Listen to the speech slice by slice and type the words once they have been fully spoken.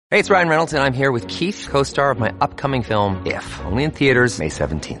Hey, it's Ryan Reynolds, and I'm here with Keith, co-star of my upcoming film, If, only in theaters May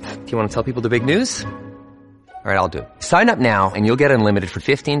 17th. Do you want to tell people the big news? All right, I'll do it. Sign up now and you'll get unlimited for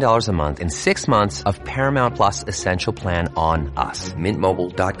 $15 a month and 6 months of Paramount Plus Essential Plan on us.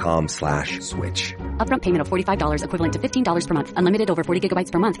 MintMobile.com/switch. Upfront payment of $45 equivalent to $15 per month. Unlimited over 40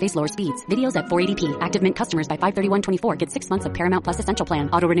 gigabytes per month. Face lower speeds. Videos at 480p. Active Mint customers by 531.24 get 6 months of Paramount Plus Essential Plan.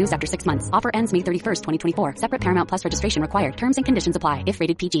 Auto renews after 6 months. Offer ends May 31st, 2024. Separate Paramount Plus registration required. Terms and conditions apply if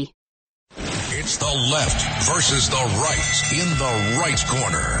rated PG. It's the left versus the right. In the right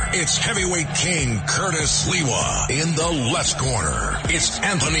corner, it's heavyweight king Curtis Sliwa. In the left corner, it's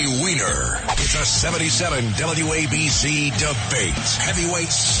Anthony Wiener. It's a 77 WABC debate. Heavyweight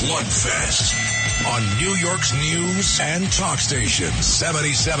slugfest. On New York's news and talk station,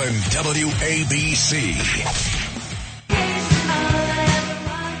 77 WABC.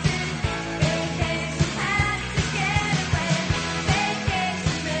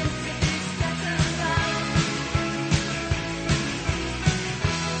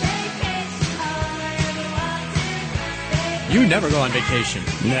 You never go on vacation.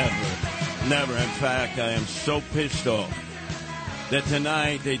 Never. In fact, I am so pissed off that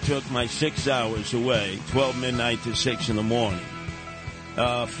tonight they took my 6 hours away, 12 midnight to 6 in the morning,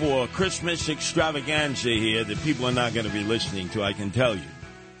 for Christmas extravaganza here that people are not going to be listening to, I can tell you.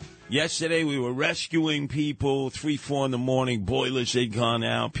 Yesterday we were rescuing people, 3, 4 in the morning, boilers had gone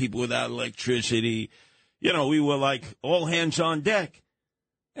out, people without electricity. You know, we were like all hands on deck.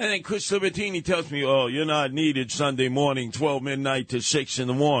 And then Chris Libertini tells me, oh, you're not needed Sunday morning, 12 midnight to 6 in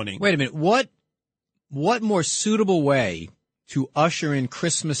the morning. Wait a minute. What more suitable way to usher in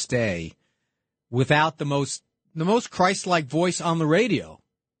Christmas Day without the most Christ-like voice on the radio?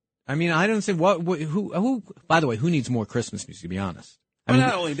 I mean, I don't think who, by the way, who needs more Christmas music, to be honest? Well,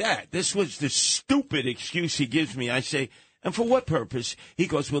 not only that, this was the stupid excuse he gives me. I say, and for what purpose? He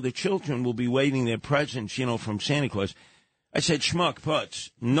goes, well, the children will be waiting their presents, from Santa Claus. I said, schmuck putz,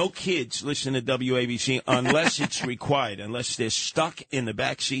 no kids listen to WABC unless it's required, unless they're stuck in the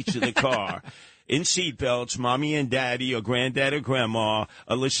back seats of the car in seatbelts. Mommy and daddy or granddad or grandma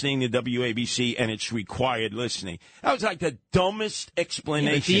are listening to WABC, and it's required listening. That was like the dumbest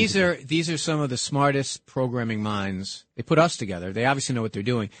explanation. Yeah, these are some of the smartest programming minds. They put us together. They obviously know what they're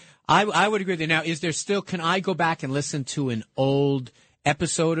doing. I would agree with you. Now, can I go back and listen to an old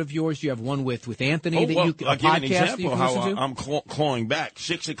episode of yours? You have one with Anthony I'll give give you an example how I'm clawing back.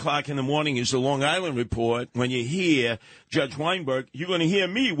 6 o'clock in the morning is the Long Island Report. When you hear Judge Weinberg, you're going to hear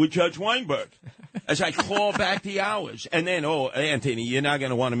me with Judge Weinberg as I claw back the hours. And then, Anthony, you're not going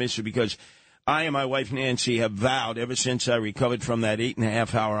to want to miss it because I and my wife Nancy have vowed ever since I recovered from that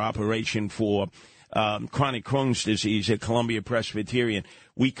 8.5-hour operation for chronic Crohn's disease at Columbia Presbyterian.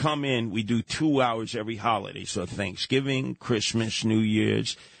 We come in, we do 2 hours every holiday, so Thanksgiving, Christmas, New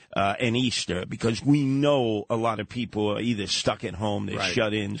Year's, and Easter, because we know a lot of people are either stuck at home, they're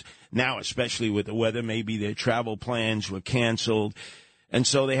shut-ins. Now, especially with the weather, maybe their travel plans were canceled. And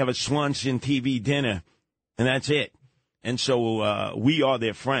so they have a Swanson TV dinner, and that's it. And so we are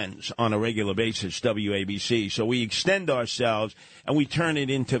their friends on a regular basis, WABC. So we extend ourselves, and we turn it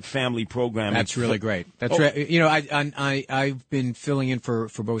into family programming. That's really great. That's right. I've been filling in for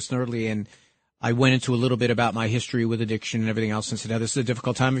Bo Snerdley, and I went into a little bit about my history with addiction and everything else, and said, now, this is a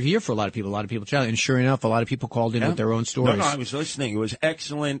difficult time of year for a lot of people. A lot of people challenge. And sure enough, a lot of people called in with their own stories. No, I was listening. It was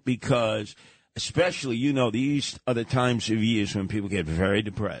excellent because, especially, these are the times of years when people get very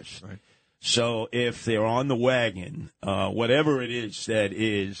depressed. Right. So if they're on the wagon, whatever it is that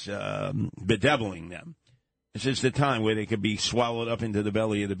is bedeviling them, this is the time where they could be swallowed up into the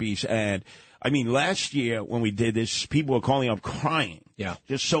belly of the beast. And, last year when we did this, people were calling up crying. Yeah.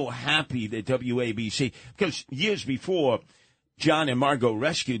 Just so happy that WABC, because years before, John and Margot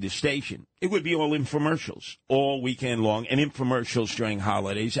rescued the station. It would be all infomercials all weekend long and infomercials during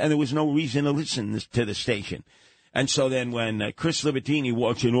holidays, and there was no reason to listen to the station. And so then when Chris Libertini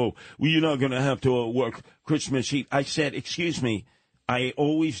walks in, you're not going to have to work Christmas Eve. I said, excuse me, I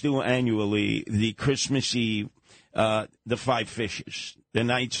always do annually the Christmas Eve, the Five Fishes, the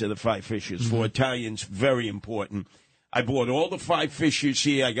Nights of the Five Fishes. Mm-hmm. For Italians, very important. I bought all the Five Fishes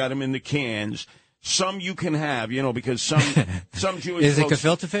here. I got them in the cans. Some you can have, because some Jewish Is it folks,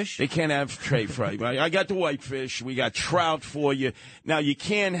 gefilte fish? They can't have tray fry. I got the whitefish. We got trout for you. Now, you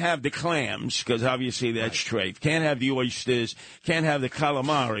can't have the clams, because obviously that's tray. Can't have the oysters. Can't have the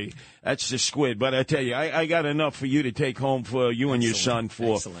calamari. That's the squid. But I tell you, I got enough for you to take home for you and your son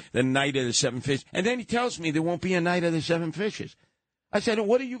for the Night of the Seven Fishes. And then he tells me there won't be a Night of the Seven Fishes. I said,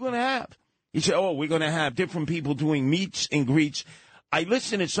 what are you going to have? He said, we're going to have different people doing meets and greets. I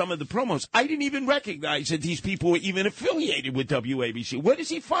listened to some of the promos. I didn't even recognize that these people were even affiliated with WABC. Where does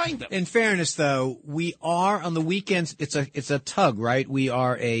he find them? In fairness, though, we are on the weekends. It's a tug, right? We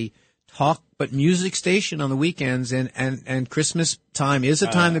are a talk but music station on the weekends, and Christmas time is a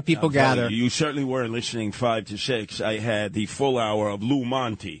time that people gather. You certainly were listening 5 to 6. I had the full hour of Lou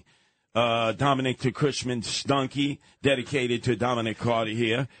Monte, Dominic to Christmas Donkey, dedicated to Dominic Carter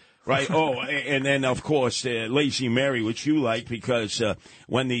here. Right. Oh, and then, of course, Lazy Mary, which you like, because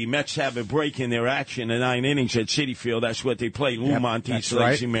when the Mets have a break in their action, the 9 innings at Citi Field, that's what they play, Lou Monte's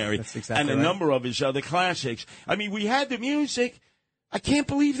Lazy Mary. That's exactly and a number of his other classics. I mean, we had the music. I can't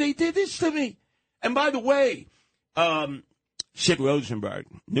believe they did this to me. And by the way, Sid Rosenberg,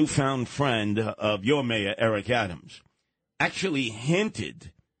 newfound friend of your mayor, Eric Adams, actually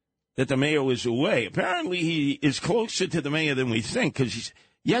hinted that the mayor was away. Apparently, he is closer to the mayor than we think, because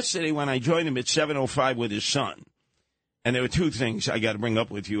yesterday, when I joined him at 7:05 with his son, and there were two things I got to bring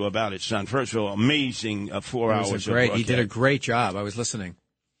up with you about his son. First of all, amazing 4 hours of broadcast. He did a great job. I was listening.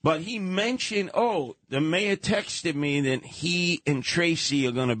 But he mentioned, the mayor texted me that he and Tracy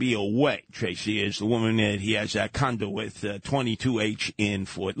are going to be away. Tracy is the woman that he has that condo with, 22H in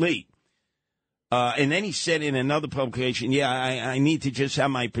Fort Lee. And then he said in another publication, I need to just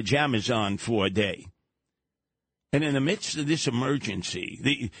have my pajamas on for a day. And in the midst of this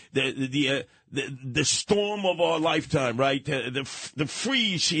emergency, the storm of our lifetime, right? The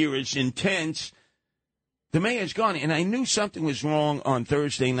freeze here is intense. The mayor's gone, and I knew something was wrong on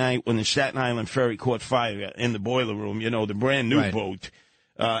Thursday night when the Staten Island ferry caught fire in the boiler room. The brand new boat,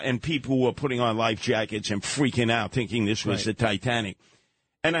 and people were putting on life jackets and freaking out, thinking this was the Titanic.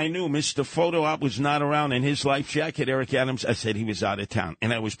 And I knew Mr. Photo Op was not around in his life jacket, Eric Adams. I said he was out of town,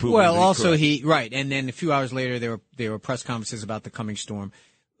 and I was proven well, also correct. and then a few hours later there were press conferences about the coming storm.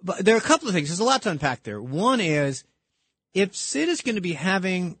 But there are a couple of things. There's a lot to unpack there. One is, if Sid is going to be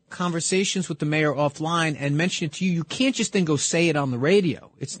having conversations with the mayor offline and mention it to you, you can't just then go say it on the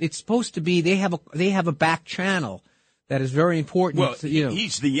radio. It's supposed to be they have a back channel that is very important. Well,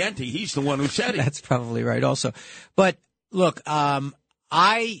 he's the Yenti. He's the one who said it. That's probably right also. But look, I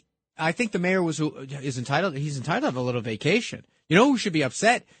think the mayor is entitled. He's entitled to have a little vacation. You know who should be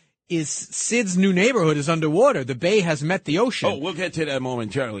upset is Sid's new neighborhood is underwater. The bay has met the ocean. Oh, we'll get to that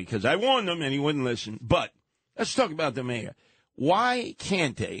momentarily, because I warned him and he wouldn't listen. But let's talk about the mayor. Why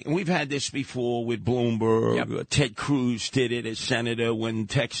can't they? And we've had this before with Bloomberg. Yep. Ted Cruz did it as senator when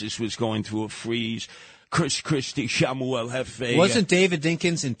Texas was going through a freeze. Chris Christie, Shamuel Hefe. Wasn't David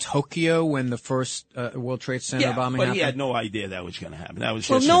Dinkins in Tokyo when the first World Trade Center bombing happened? But he had no idea that was going to happen. That was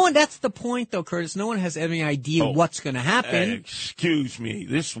that's the point, though, Curtis. No one has any idea what's going to happen. Excuse me.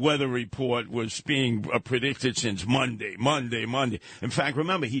 This weather report was being predicted since Monday. In fact,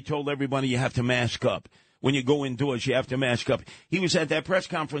 remember, he told everybody you have to mask up. When you go indoors, you have to mask up. He was at that press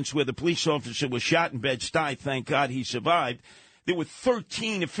conference where the police officer was shot in Bed-Stuy. Thank God he survived. There were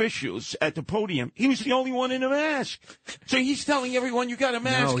 13 officials at the podium. He was the only one in a mask. So he's telling everyone you got to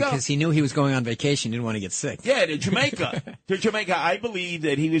mask up. No, because he knew he was going on vacation. Didn't want to get sick. Yeah, to Jamaica. I believe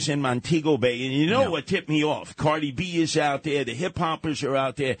that he was in Montego Bay. And you know what tipped me off? Cardi B is out there. The hip-hoppers are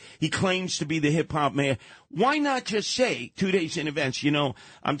out there. He claims to be the hip-hop mayor. Why not just say 2 days in advance,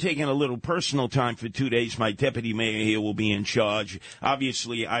 I'm taking a little personal time for 2 days. My deputy mayor here will be in charge.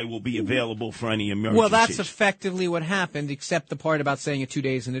 Obviously, I will be available for any emergencies. Well, that's effectively what happened, except the part about saying it 2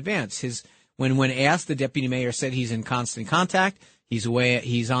 days in advance. When asked, the deputy mayor said he's in constant contact. He's away.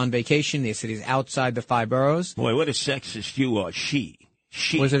 He's on vacation. They said he's outside the 5 boroughs. Boy, what a sexist you are. She.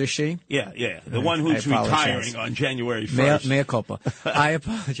 Was it a she? Yeah. The one who's retiring on January 1st. Mea culpa. I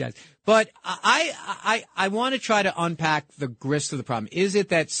apologize. But I want to try to unpack the grist of the problem. Is it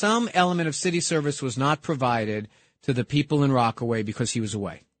that some element of city service was not provided to the people in Rockaway because he was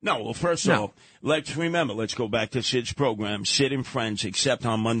away? No, well, first of all, let's go back to Sid's program, Sid and Friends, except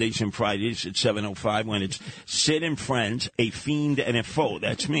on Mondays and Fridays at 7:05 when it's Sid and Friends, a fiend and a foe.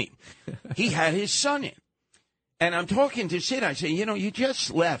 That's me. He had his son in. And I'm talking to Sid. I say, you just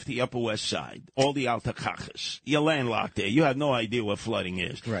left the Upper West Side, all the Altacachas. You're landlocked there. You have no idea what flooding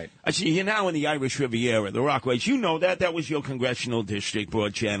is. Right. I say, you're now in the Irish Riviera, the Rockaways. You know that. That was your congressional district,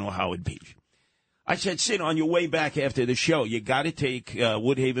 Broad Channel, Howard Beach. I said, Sid, on your way back after the show, you got to take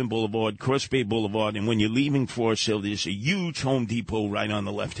Woodhaven Boulevard, Cross Bay Boulevard, and when you're leaving Forest Hill, there's a huge Home Depot right on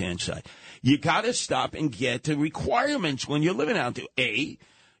the left-hand side. You got to stop and get the requirements when you're living out there.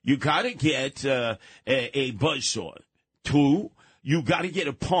 You got to get a buzzsaw. 2, you got to get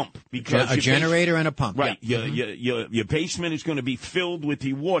a pump because a generator and a pump. Right. Yeah. Your basement is going to be filled with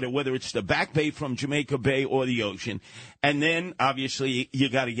the water, whether it's the back bay from Jamaica Bay or the ocean. And then, obviously, you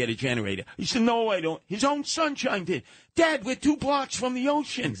got to get a generator. He said, no, I don't. His own son chimed in. Dad, we're 2 blocks from the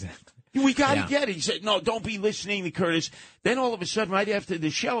ocean. Exactly. We got to get it. He said, no, don't be listening to Curtis. Then all of a sudden, right after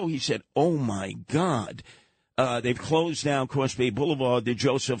the show, he said, oh, my God. They've closed down Cross Bay Boulevard, the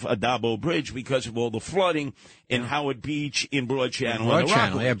Joseph Adabo Bridge, because of all the flooding in Howard Beach, in Broad Channel. Broad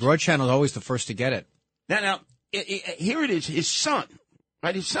Channel, yeah. Broad Channel is always the first to get it. Now, here it is, his son,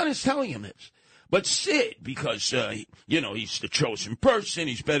 right? His son is telling him this. But Sid, because, he's the chosen person,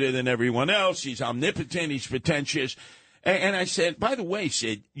 he's better than everyone else, he's omnipotent, he's pretentious. And I said, by the way,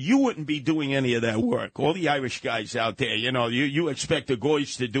 Sid, you wouldn't be doing any of that work. All the Irish guys out there, you expect the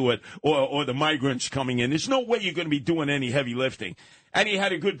Goys to do it or the migrants coming in. There's no way you're going to be doing any heavy lifting. And he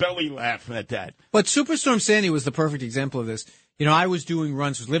had a good belly laugh at that. But Superstorm Sandy was the perfect example of this. I was doing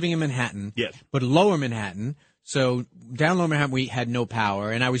runs, was living in Manhattan. Yes. But lower Manhattan. So down lower Manhattan, we had no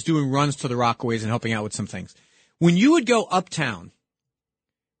power. And I was doing runs to the Rockaways and helping out with some things. When you would go uptown,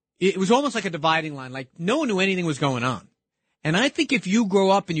 it was almost like a dividing line. Like no one knew anything was going on. And I think if you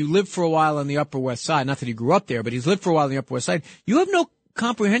grow up and you live for a while on the Upper West Side, not that he grew up there, but he's lived for a while on the Upper West Side, you have no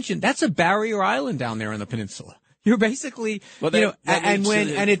comprehension. That's a barrier island down there on the peninsula. You're basically,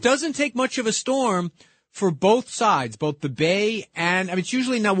 and it doesn't take much of a storm for both sides, both the Bay and, it's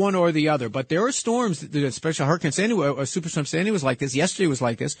usually not one or the other, but there are storms, especially Hurricane Sandy, or Superstorm Sandy was like this, yesterday was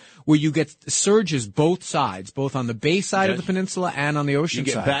like this, where you get surges both sides, both on the Bay side of the peninsula and on the ocean side.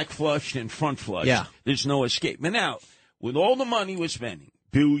 You get back flushed and front flushed. Yeah. There's no escape. But now, with all the money we're spending,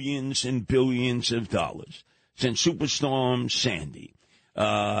 billions and billions of dollars, since Superstorm Sandy,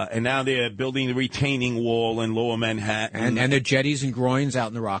 and now they're building the retaining wall in Lower Manhattan. And the jetties and groins out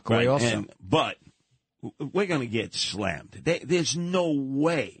in the Rockaway also. But we're going to get slammed. There's no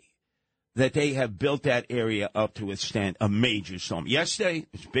way that they have built that area up to withstand a major storm. Yesterday,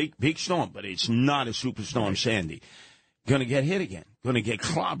 it's big storm, but it's not a Superstorm Sandy. Going to get hit again. Going to get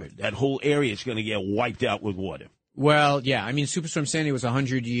clobbered. That whole area is going to get wiped out with water. Well, yeah. Superstorm Sandy was a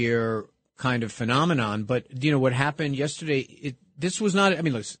 100-year kind of phenomenon, but what happened yesterday? This was not.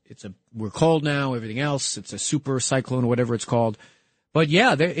 Listen, we're cold now. Everything else, it's a super cyclone or whatever it's called. But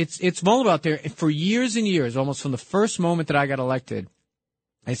yeah, it's vulnerable out there. For years and years, almost from the first moment that I got elected,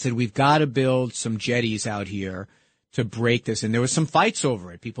 I said we've got to build some jetties out here to break this. And there was some fights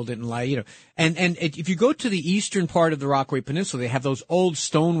over it. People didn't like, And if you go to the eastern part of the Rockaway Peninsula, they have those old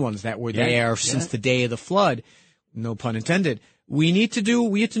stone ones that were there since the day of the flood. No pun intended. We have to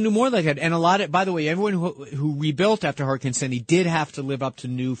do more like that. And by the way, everyone who rebuilt after Hurricane Sandy did have to live up to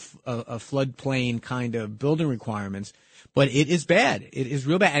new floodplain kind of building requirements. But it is bad. It is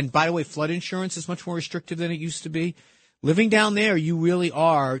real bad. And by the way, flood insurance is much more restrictive than it used to be. Living down there, you really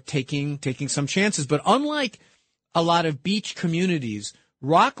are taking some chances. But unlike a lot of beach communities,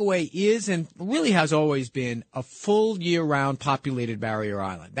 Rockaway is and really has always been a full year-round populated barrier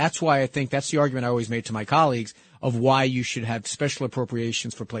island. That's why I think that's the argument I always made to my colleagues of why you should have special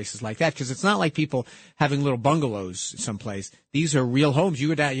appropriations for places like that, because it's not like people having little bungalows someplace. These are real homes. You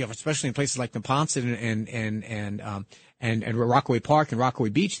would, especially in places like Neponset and Rockaway Park and Rockaway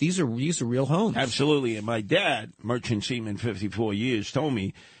Beach. These are real homes. Absolutely. And my dad, merchant seaman, 54 years, told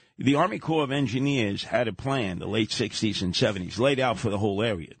me the Army Corps of Engineers had a plan, the late 60s and 70s, laid out for the whole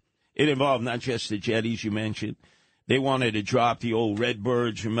area. It involved not just the jetties you mentioned. They wanted to drop the old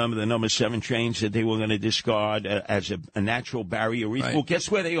Redbirds, remember the number 7 trains that they were going to discard as a natural barrier reef. Right. Well,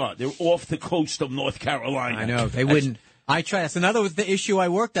 guess where they are? They're off the coast of North Carolina. I know. They wouldn't. I tried. That's another was the issue I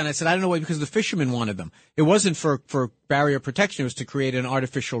worked on. I said, I don't know why, because the fishermen wanted them. It wasn't for barrier protection. It was to create an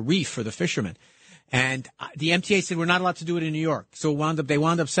artificial reef for the fishermen. And the MTA said, we're not allowed to do it in New York. So they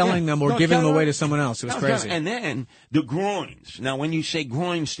wound up selling them or giving them away to someone else. It was crazy. And then the groins. Now, when you say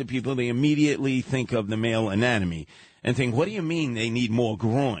groins to people, they immediately think of the male anatomy and think, what do you mean they need more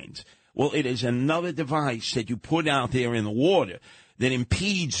groins? Well, it is another device that you put out there in the water that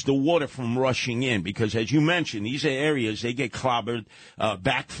impedes the water from rushing in. Because, as you mentioned, these are areas, they get clobbered,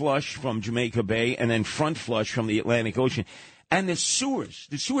 back flush from Jamaica Bay and then front flush from the Atlantic Ocean. And the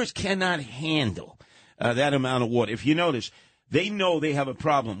sewers cannot handle that amount of water. If you notice, they know they have a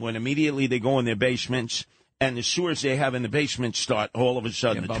problem when immediately they go in their basements and the sewers they have in the basement start all of a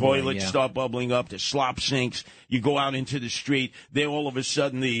sudden. The toilets start bubbling up, the slop sinks. You go out into the street, there all of a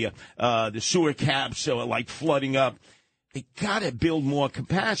sudden the sewer caps are like flooding up. They got to build more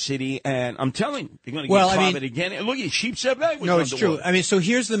capacity, and I'm telling you, they're going to get clobbered again. And look at Sheepshead Bay. No, it's true. So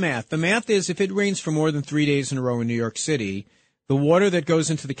here's the math. The math is if it rains for more than 3 days in a row in New York City, the water that goes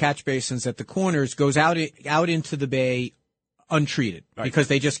into the catch basins at the corners goes out into the bay untreated because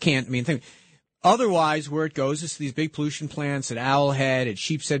they just can't. Otherwise, where it goes is to these big pollution plants at Owlhead, at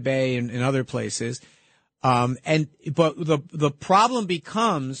Sheepshead Bay, and other places. But the problem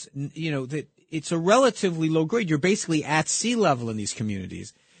becomes, that it's a relatively low grade. You're basically at sea level in these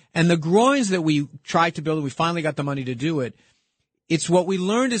communities. And the groins that we tried to build, and we finally got the money to do it, it's what we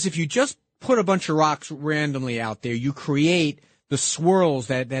learned is if you just put a bunch of rocks randomly out there, you create the swirls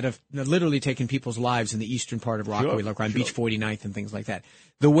that have literally taken people's lives in the eastern part of Rockaway, like on Beach 49th and things like that.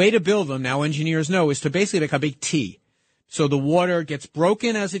 The way to build them, now engineers know, is to basically make a big T. So the water gets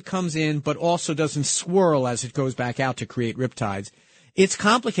broken as it comes in, but also doesn't swirl as it goes back out to create riptides. It's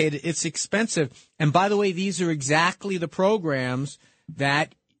complicated. It's expensive. And by the way, these are exactly the programs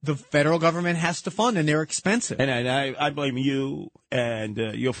that the federal government has to fund, and they're expensive. And I blame you and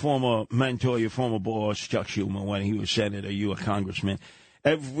your former mentor, your former boss, Chuck Schumer, when he was senator, you a congressman.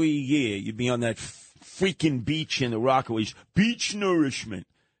 Every year you'd be on that freaking beach in the Rockaways. Beach nourishment.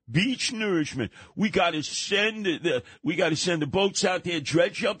 Beach nourishment. We got to send the boats out there,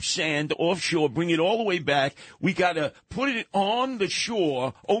 dredge up sand offshore, bring it all the way back. We got to put it on the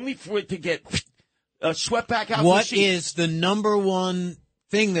shore, only for it to get swept back out. What is the number one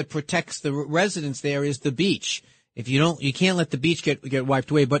thing that protects the residents there is the beach. You can't let the beach get wiped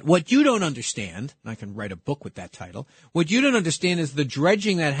away. But what you don't understand, and I can write a book with that title, what you don't understand is the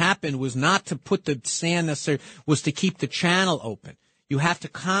dredging that happened was not to put the sand necessarily, was to keep the channel open. You have to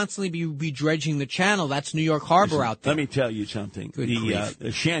constantly be dredging the channel. That's New York Harbor out there. Let me tell you something.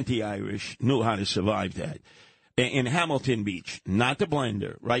 The Shanty Irish knew how to survive that. In Hamilton Beach, not the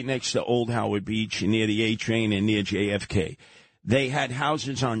Blender, right next to Old Howard Beach, near the A train and near JFK. They had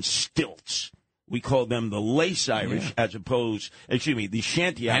houses on stilts. We called them the Lace Irish the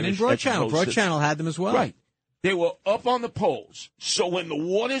Shanty Irish. And in Broad Channel. Broad Channel had them as well. Right. They were up on the poles. So when the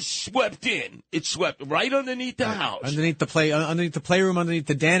water swept in, it swept right underneath the house. Underneath the playroom, underneath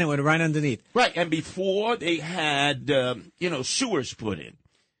the den, it went right underneath. Right. And before they had, sewers put in,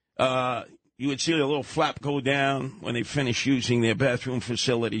 you would see a little flap go down when they finished using their bathroom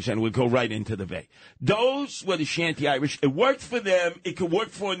facilities and would go right into the bay. Those were the Shanty Irish. It worked for them. It could work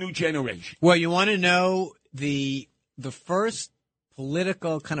for a new generation. Well, you want to know the first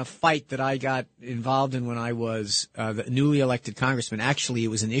political kind of fight that I got involved in when I was the newly elected congressman. Actually, it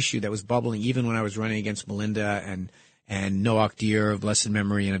was an issue that was bubbling even when I was running against Melinda and Noach Deer of blessed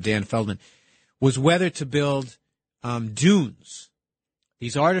memory and of Dan Feldman, was whether to build dunes.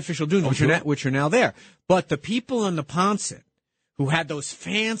 These artificial dunes, which are now there. But the people in the Ponset who had those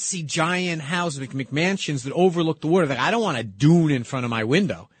fancy giant houses, McMansions that overlooked the water, like, I don't want a dune in front of my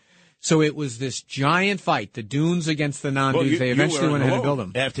window. So it was this giant fight, the dunes against the non-dunes. They eventually went ahead and built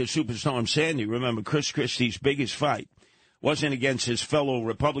them. After Superstorm Sandy, remember, Chris Christie's biggest fight wasn't against his fellow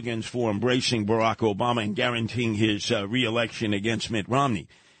Republicans for embracing Barack Obama and guaranteeing his re-election against Mitt Romney.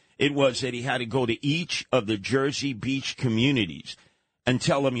 It was that he had to go to each of the Jersey Beach communities and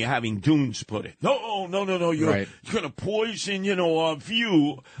tell them you're having dunes put in. No. You're going to poison, our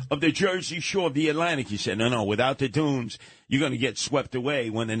view of the Jersey shore of the Atlantic. He said, no, without the dunes, you're going to get swept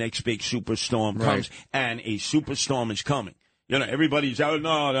away when the next big superstorm comes. And a superstorm is coming. Everybody's out.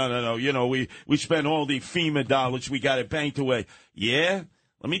 No. We spent all the FEMA dollars. We got it banked away. Yeah?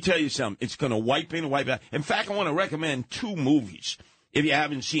 Let me tell you something. It's going to wipe in and wipe out. In fact, I want to recommend 2 movies. If you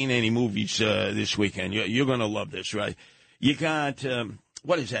haven't seen any movies this weekend, you're going to love this, right? You got,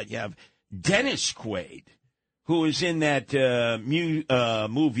 what is that? You have Dennis Quaid, who is in that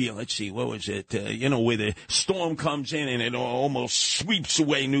movie, let's see, what was it? Where the storm comes in and it almost sweeps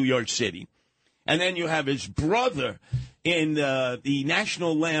away New York City. And then you have his brother in the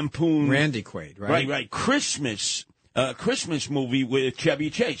National Lampoon. Randy Quaid, right? Right. Christmas movie with Chevy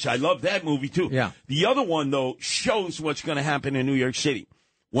Chase. I love that movie, too. Yeah. The other one, though, shows what's going to happen in New York City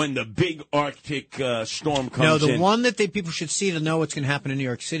when the big Arctic storm comes in. No, the one that people should see to know what's going to happen in New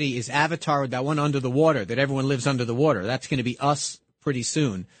York City is Avatar, that one under the water, that everyone lives under the water. That's going to be us pretty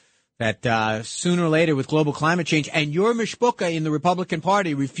soon. That sooner or later with global climate change, and your Mishbuka in the Republican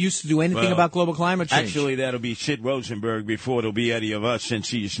Party refused to do anything about global climate change. Actually, that'll be Sid Rosenberg before it'll be any of us, since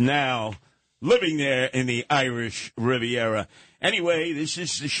he's now living there in the Irish Riviera. Anyway, this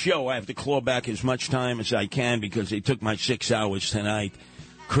is the show. I have to claw back as much time as I can because they took my 6 hours tonight.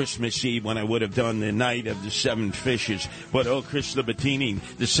 Christmas Eve, when I would have done the night of the 7 fishes. But Chris Libatini,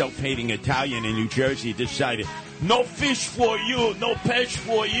 the self-hating Italian in New Jersey, decided, no fish for you, no fish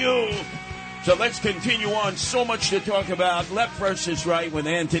for you. So let's continue on. So much to talk about. Left versus right with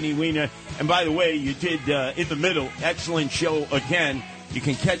Anthony Wiener. And by the way, you did In the Middle. Excellent show again. You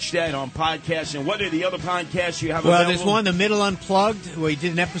can catch that on podcasts. And what are the other podcasts you have available? Well, there's one, The Middle Unplugged, where we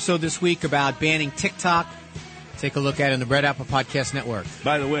did an episode this week about banning TikTok. Take a look at it in the Red Apple Podcast Network.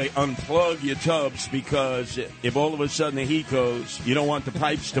 By the way, unplug your tubs, because if all of a sudden the heat goes, you don't want the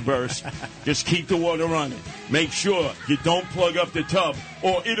pipes to burst. Just keep the water running. Make sure you don't plug up the tub,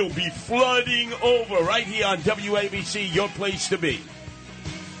 or it'll be flooding over right here on WABC, your place to be.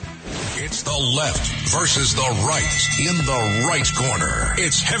 It's the left versus the right. In the right corner,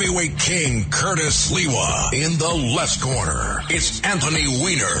 it's heavyweight king Curtis Sliwa. In the left corner, it's Anthony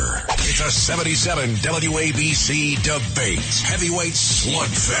Wiener. It's a 77 WABC debate. Heavyweight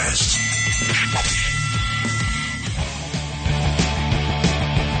slugfest.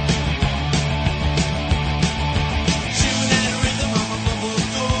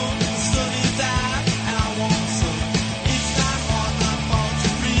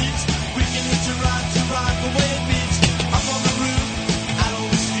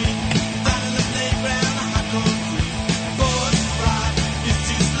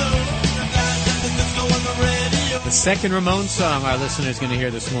 Second Ramon song our listeners going to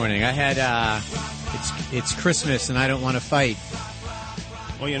hear this morning. I had it's Christmas and I Don't Want to Fight.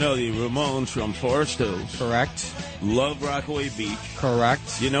 Well, you know, the Ramones from Forest Hills. Correct. Love Rockaway Beach.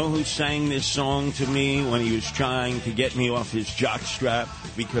 Correct. You know who sang this song to me when he was trying to get me off his jockstrap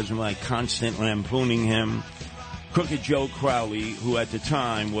because of my constant lampooning him? Crooked Joe Crowley, who at the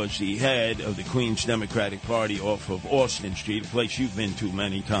time was the head of the Queens Democratic Party off of Austin Street, a place you've been to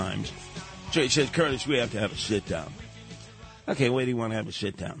many times. So he says, Curtis, we have to have a sit-down. Okay, where do you want to have a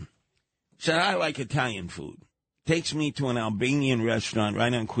sit-down? He said, I like Italian food. Takes me to an Albanian restaurant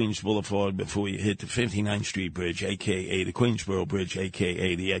right on Queens Boulevard before you hit the 59th Street Bridge, a.k.a. the Queensboro Bridge,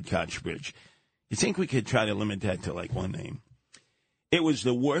 a.k.a. the Ed Koch Bridge. You think we could try to limit that to, like, one name? It was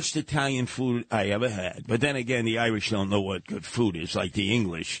the worst Italian food I ever had. But then again, the Irish don't know what good food is, like the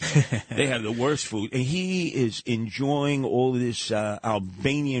English. They have the worst food. And he is enjoying all this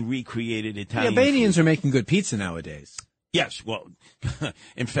Albanian recreated Italian The Albanians food. are making good pizza nowadays. Yes, well,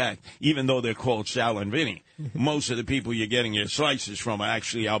 in fact, even though they're called Sal and Vinny, most of the people you're getting your slices from are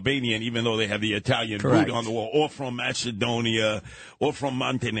actually Albanian, even though they have the Italian Correct. food on the wall, or from Macedonia, or from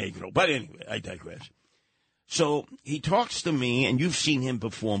Montenegro. But anyway, I digress. So he talks to me, and you've seen him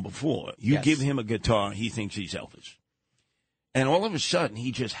perform before. You Yes. give him a guitar, he thinks he's Elvis. And all of a sudden,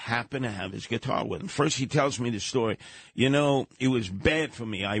 he just happened to have his guitar with him. First, he tells me the story. You know, it was bad for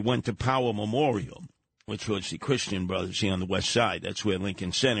me. I went to Power Memorial, which was the Christian Brothers here on the west side. That's where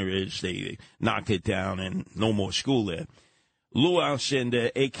Lincoln Center is. They knocked it down, and no more school there. Lou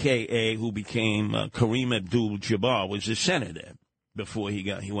Alcindor, a.k.a., who became Kareem Abdul-Jabbar, was the center there before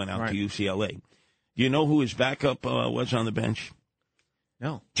he went out to UCLA. Do you know who his backup was on the bench?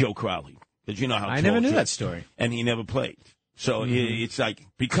 No. Joe Crowley. Because you know how I never knew that story. And he never played. So it's like,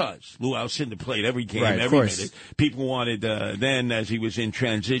 because Lou Alcindor played every game, Right, every course. minute. People wanted, then as he was in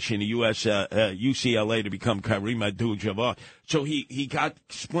transition to UCLA to become Kareem Abdul-Jabbar. So he got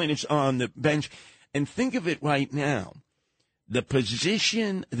splinters on the bench. And think of it right now. The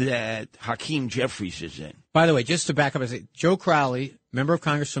position that Hakeem Jeffries is in. By the way, just to back up, I say Joe Crowley, member of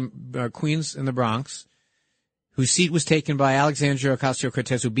Congress from Queens and the Bronx, whose seat was taken by Alexandria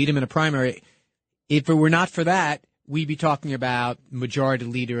Ocasio-Cortez, who beat him in a primary. If it were not for that, we'd be talking about Majority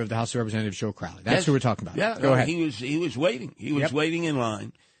Leader of the House of Representatives, Joe Crowley. That's who we're talking about. Yeah, Go ahead. He was waiting. He was waiting in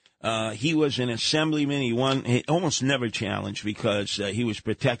line. He was an assemblyman. He almost never challenged because he was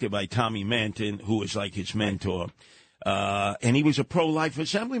protected by Tommy Manton, who was like his mentor. And he was a pro-life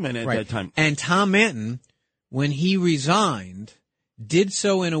assemblyman at that time. And Tom Manton, when he resigned, did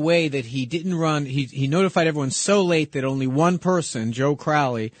so in a way that he didn't run. He notified everyone so late that only one person, Joe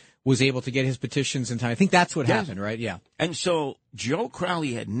Crowley, was able to get his petitions in time. I think that's what happened, right? Yeah. And so Joe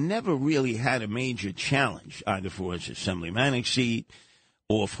Crowley had never really had a major challenge, either for his assemblyman seat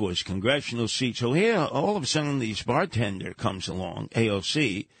or for his congressional seat. So here, all of a sudden, this bartender comes along,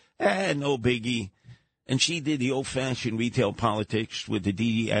 AOC, no biggie. And she did the old-fashioned retail politics with the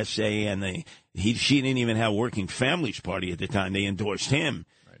DSA, and she didn't even have Working Families Party at the time. They endorsed him.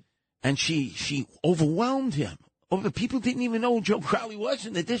 Right. And she overwhelmed him. People didn't even know who Joe Crowley was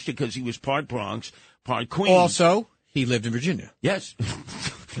in the district because he was part Bronx, part Queens. Also, he lived in Virginia. Yes.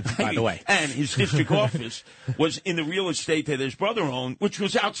 By the way. And his district office was in the real estate that his brother owned, which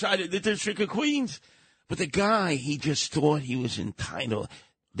was outside of the District of Queens. But the guy, he just thought he was entitled.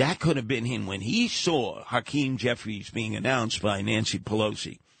 That could have been him when he saw Hakeem Jeffries being announced by Nancy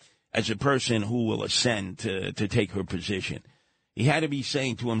Pelosi as a person who will ascend to take her position. He had to be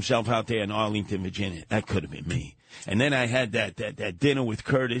saying to himself out there in Arlington, Virginia, that could have been me. And then I had that dinner with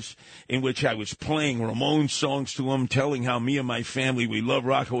Curtis in which I was playing Ramon songs to him, telling how me and my family, we love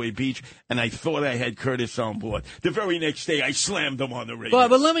Rockaway Beach, and I thought I had Curtis on board. The very next day, I slammed him on the radio.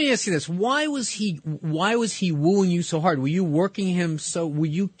 But let me ask you this. Why was he wooing you so hard? Were you working him were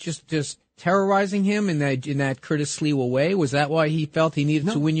you just terrorizing him in that Curtis Sliwa way? Was that why he felt he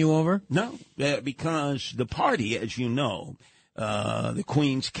needed to win you over? No, because the party, as you know, the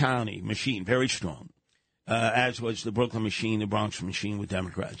Queens County machine, very strong, as was the Brooklyn machine, the Bronx machine with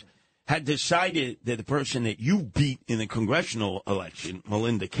Democrats, had decided that the person that you beat in the congressional election,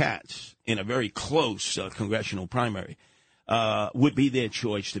 Melinda Katz, in a very close congressional primary, would be their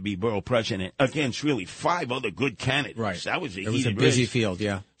choice to be borough president against really 5 other good candidates. Right. That was it was a busy field,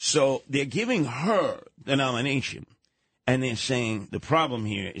 yeah. So they're giving her the nomination, and they're saying the problem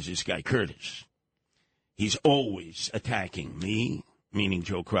here is this guy Curtis. He's always attacking me, meaning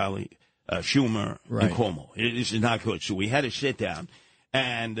Joe Crowley, Schumer, and Cuomo. This is not good. So we had to sit down.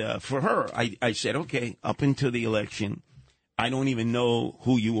 And for her, I said, okay, up until the election, I don't even know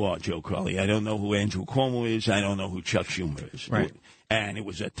who you are, Joe Crowley. I don't know who Andrew Cuomo is. I don't know who Chuck Schumer is. Right. And it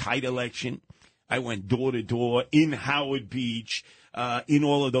was a tight election. I went door to door in Howard Beach, in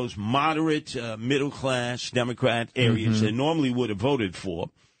all of those moderate, middle-class Democrat areas that normally would have voted for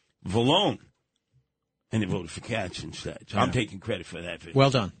Vallone. And they voted for Katz instead. So I'm taking credit for that video.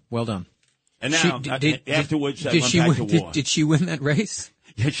 Well done. And now, afterwards, I went back to war. Did she win that race?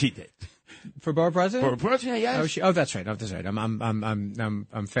 Yes, she did. For borough president? For president, yes. That's right.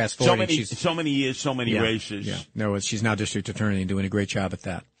 I'm fast forwarding. So many years, so many races. Yeah. No, she's now district attorney and doing a great job at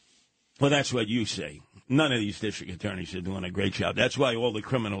that. Well, that's what you say. None of these district attorneys are doing a great job. That's why all the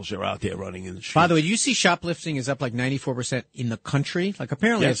criminals are out there running in the streets. By the way, you see shoplifting is up like 94% in the country. Like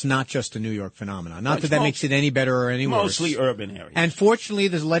apparently it's not just a New York phenomenon. Not that makes it any better or any worse. Mostly urban areas. And fortunately,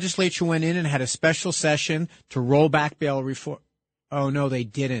 the legislature went in and had a special session to roll back bail reform. Oh, no, they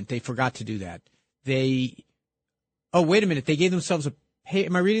didn't. They forgot to do that. Oh, wait a minute. They gave themselves a pay.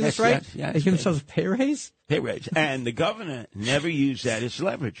 Am I reading this right? Yes, they gave themselves a pay raise? Pay raise. And the governor never used that as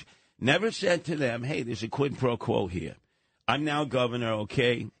leverage. Never said to them, hey, there's a quid pro quo here. I'm now governor,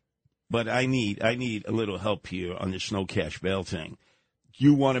 okay, but I need a little help here on this no cash bail thing.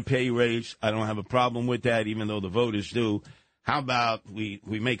 You want a pay raise? I don't have a problem with that, even though the voters do. How about we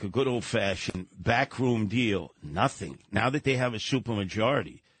make a good old-fashioned backroom deal? Nothing. Now that they have a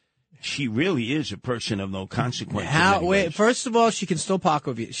supermajority, she really is a person of no consequence. First of all, she can still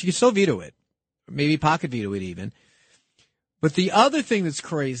veto it. Maybe pocket veto it even. But the other thing that's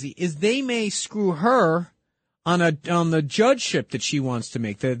crazy is they may screw her on the judgeship that she wants to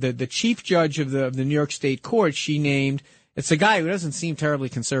make. The chief judge of the New York State Court she named. It's a guy who doesn't seem terribly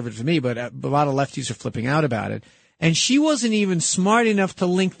conservative to me, but a lot of lefties are flipping out about it. And she wasn't even smart enough to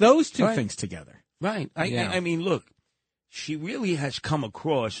link those two things together. Right. I mean, look, she really has come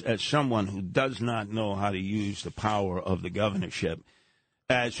across as someone who does not know how to use the power of the governorship,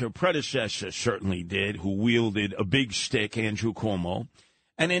 as her predecessor certainly did, who wielded a big stick, Andrew Cuomo.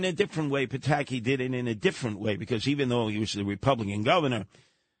 And in a different way, Pataki did it in a different way, because even though he was the Republican governor,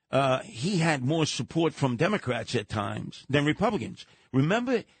 he had more support from Democrats at times than Republicans.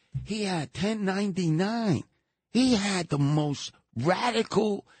 Remember, he had 1099. He had the most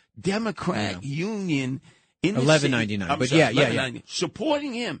radical Democrat union in the 1199. But 1199,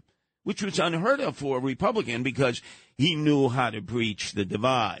 supporting him, which was unheard of for a Republican because he knew how to breach the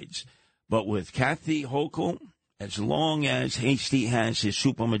divides. But with Kathy Hochul, as long as Hastie has his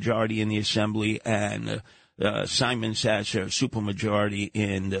supermajority in the Assembly and Simon Sasser supermajority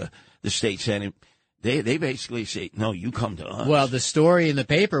in the state Senate, they basically say, no, you come to us. Well, the story in the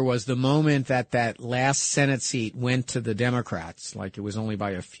paper was the moment that last Senate seat went to the Democrats, like it was only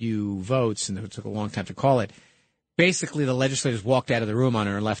by a few votes and it took a long time to call it. Basically, the legislators walked out of the room on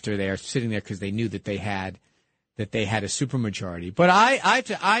her and left her there, sitting there because they knew that they had a supermajority. But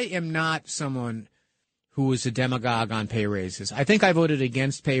I am not someone who was a demagogue on pay raises. I think I voted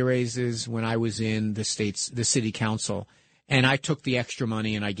against pay raises when I was in the city council, and I took the extra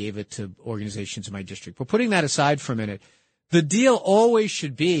money and I gave it to organizations in my district. But putting that aside for a minute, the deal always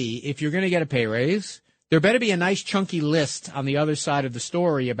should be, if you're going to get a pay raise, there better be a nice chunky list on the other side of the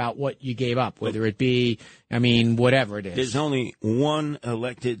story about what you gave up, whether it be, whatever it is. There's only one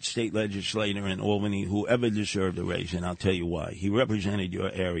elected state legislator in Albany who ever deserved a raise, and I'll tell you why. He represented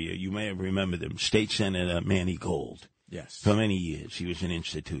your area. You may have remembered him, State Senator Manny Gold. Yes. For many years, he was an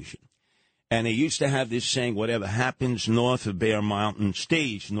institution. And they used to have this saying, whatever happens north of Bear Mountain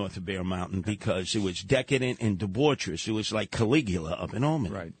stays north of Bear Mountain, because it was decadent and debaucherous. It was like Caligula up in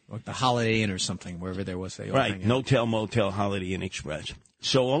Albany. Right. Like the Holiday Inn or something, wherever there was. Right. No-tell, motel, Holiday Inn Express.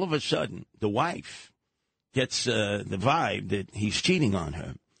 So all of a sudden, the wife gets the vibe that he's cheating on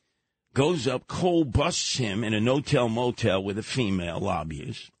her, goes up, cold busts him in a no-tell motel with a female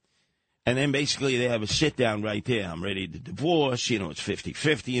lobbyist. And then basically they have a sit-down right there. I'm ready to divorce. You know, it's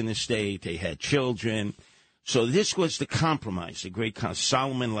 50-50 in the state. They had children. So this was the compromise, the great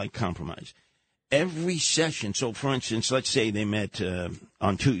Solomon-like compromise. Every session, so for instance, let's say they met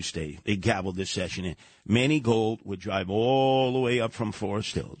on Tuesday. They gavelled this session in. Manny Gold would drive all the way up from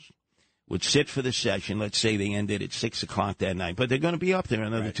Forest Hills, would sit for the session. Let's say they ended at 6 o'clock that night, but they're going to be up there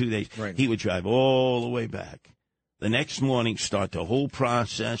another 2 days. Right. He would drive all the way back. The next morning, start the whole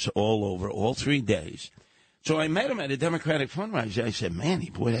process all over, all 3 days. So I met him at a Democratic fundraiser. I said, Manny,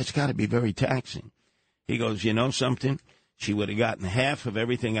 boy, that's got to be very taxing. He goes, you know something? She would have gotten half of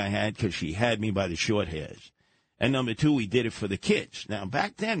everything I had because she had me by the short hairs. And number two, we did it for the kids. Now,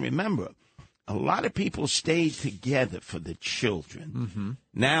 back then, remember, a lot of people stayed together for the children. Mm-hmm.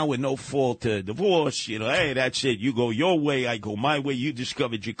 Now, with no fault to divorce, you know, hey, that's it. You go your way, I go my way. You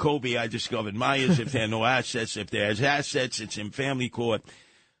discovered Jacoby, I discovered Myers. If there are no assets, if there's assets, it's in family court.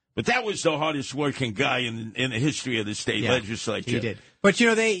 But that was the hardest working guy in the history of the state legislature. He did. But,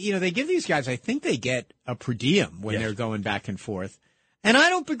 they give these guys, I think they get a per diem when they're going back and forth. And I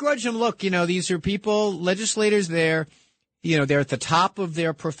don't begrudge them. Look, these are people, legislators there, they're at the top of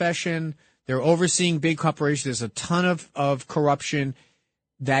their profession. They're overseeing big corporations. There's a ton of corruption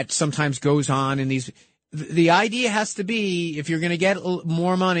that sometimes goes on in these. The idea has to be, if you're going to get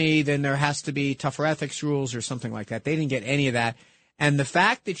more money, then there has to be tougher ethics rules or something like that. They didn't get any of that. And the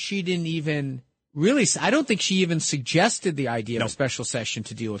fact that she didn't even really, I don't think she even suggested the idea of a special session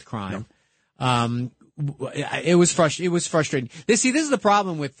to deal with crime. No. It was frustrating. This is the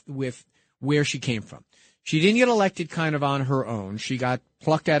problem with where she came from. She didn't get elected kind of on her own. She got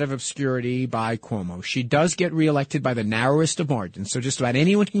plucked out of obscurity by Cuomo. She does get reelected by the narrowest of margins. So just about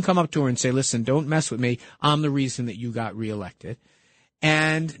anyone can come up to her and say, listen, don't mess with me. I'm the reason that you got reelected.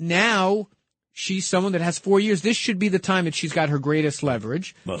 And now she's someone that has 4 years. This should be the time that she's got her greatest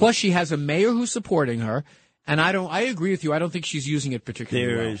leverage. Well, plus, she has a mayor who's supporting her. And I agree with you. I don't think she's using it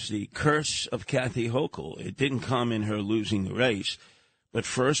particularly well. There is the curse of Kathy Hochul. It didn't come in her losing the race. But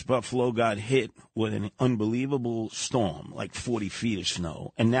first, Buffalo got hit with an unbelievable storm, like 40 feet of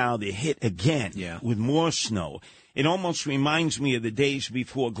snow. And now they're hit again with more snow. It almost reminds me of the days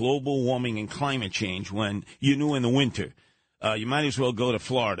before global warming and climate change when you knew in the winter. You might as well go to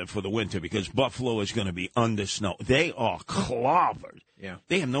Florida for the winter because Buffalo is going to be under snow. They are clobbered. Yeah.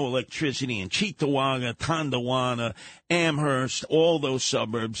 They have no electricity in Cheektowaga, Tonawanda, Amherst, all those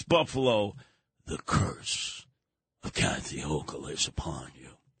suburbs. Buffalo, the curse of Kathy Hochul is upon you.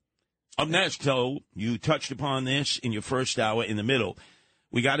 Up next, though, you touched upon this in your first hour in the middle.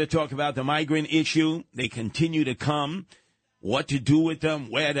 We got to talk about the migrant issue. They continue to come. What to do with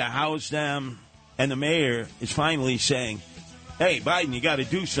them, where to house them. And the mayor is finally saying, hey, Biden, you got to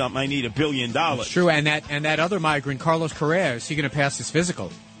do something. I need $1 billion. It's true, and that other migrant, Carlos Correa, is he going to pass his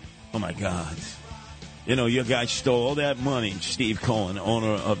physical? Oh, my God. Your guy stole all that money, Steve Cohen,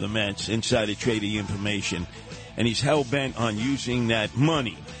 owner of the Mets, insider trading information, and he's hell-bent on using that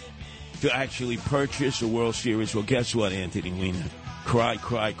money to actually purchase a World Series. Well, guess what, Anthony Wiener? Cry,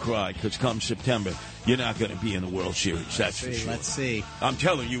 cry, cry, because come September, you're not going to be in the World Series. That's for sure. Let's see. I'm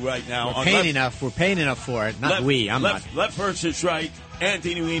telling you right now. We're paying enough for it. Not we. I'm not. Left versus right.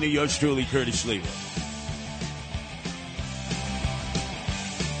 Anthony Wiener, yours truly, Curtis Sliwa.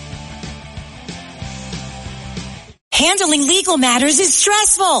 Handling legal matters is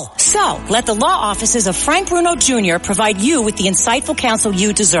stressful. So, let the law offices of Frank Bruno Jr. provide you with the insightful counsel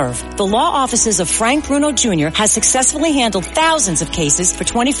you deserve. The law offices of Frank Bruno Jr. has successfully handled thousands of cases for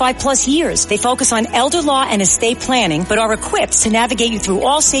 25 plus years. They focus on elder law and estate planning, but are equipped to navigate you through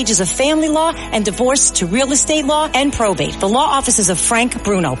all stages of family law and divorce to real estate law and probate. The law offices of Frank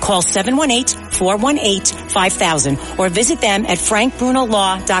Bruno. Call 718-418-5000 or visit them at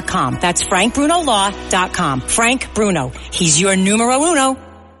frankbrunolaw.com. That's frankbrunolaw.com. Frank Bruno. He's your numero uno.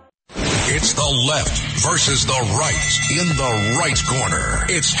 It's the left versus the right in the right corner.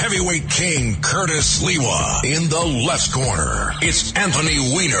 It's heavyweight king Curtis Sliwa in the left corner. It's Anthony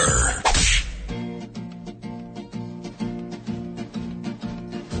Weiner.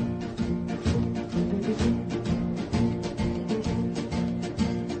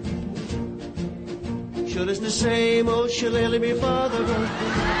 Sure isn't the same old shillelagh before the road.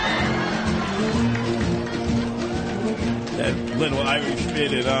 That little Irish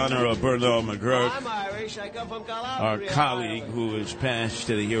bit in honor of Bernard McGurk. I'm Irish. our colleague who is passed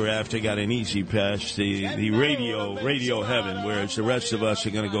to the hereafter got an easy pass, the radio heaven, whereas the rest of us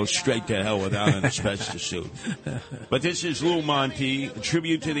are going to go straight to hell without an asbestos suit. But this is Lou Monte, a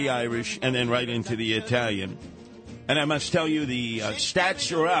tribute to the Irish, and then right into the Italian. And I must tell you, the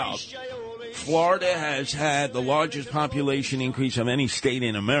stats are out. Florida has had the largest population increase of any state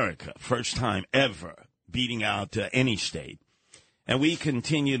in America, first time ever, beating out any state. And we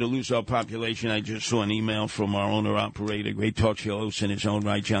continue to lose our population. I just saw an email from our owner-operator, great talk show host in his own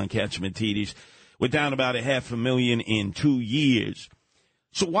right, John Katsimatidis. We're down about 500,000 in 2 years.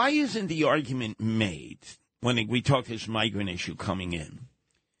 So why isn't the argument made when we talk this migrant issue coming in?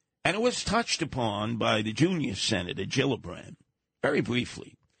 And it was touched upon by the junior senator, Gillibrand, very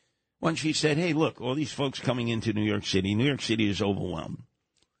briefly, when she said, hey, look, all these folks coming into New York City is overwhelmed.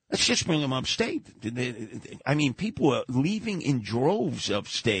 Let's just bring them upstate. I mean, people are leaving in droves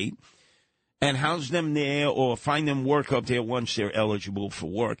upstate and house them there or find them work up there once they're eligible for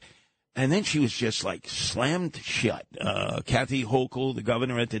work. And then she was just like slammed shut. Kathy Hochul, the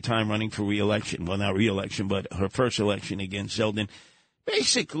governor at the time running for re-election, well, not re-election, but her first election against Zeldin,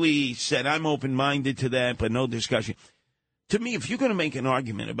 basically said, I'm open-minded to that, but no discussion. To me, if you're going to make an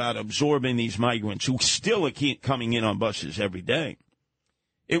argument about absorbing these migrants who still are coming in on buses every day,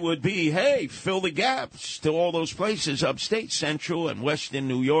 it would be, hey, fill the gaps to all those places upstate, central and western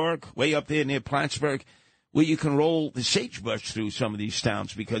New York, way up there near Plattsburgh, where you can roll the sagebrush through some of these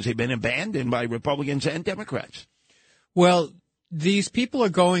towns because they've been abandoned by Republicans and Democrats. Well, these people are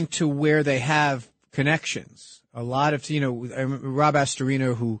going to where they have connections. A lot of, Rob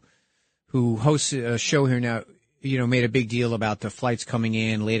Astorino, who hosts a show here now, made a big deal about the flights coming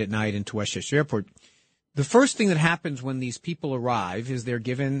in late at night into Westchester Airport. The first thing that happens when these people arrive is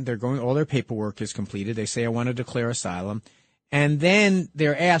all their paperwork is completed. They say, I want to declare asylum. And then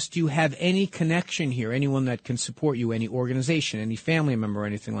they're asked, do you have any connection here, anyone that can support you, any organization, any family member, or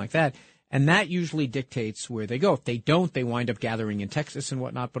anything like that? And that usually dictates where they go. If they don't, they wind up gathering in Texas and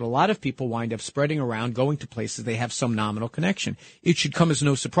whatnot. But a lot of people wind up spreading around, going to places they have some nominal connection. It should come as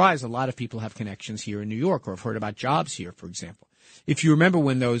no surprise. A lot of people have connections here in New York or have heard about jobs here, for example. If you remember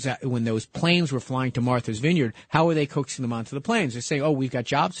when those planes were flying to Martha's Vineyard, how were they coaxing them onto the planes? They say, oh, we've got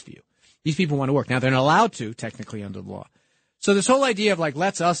jobs for you. These people want to work. Now, they're not allowed to, technically, under the law. So this whole idea of,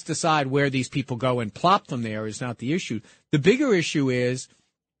 let's us decide where these people go and plop them there is not the issue. The bigger issue is,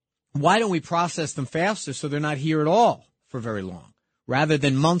 why don't we process them faster so they're not here at all for very long? Rather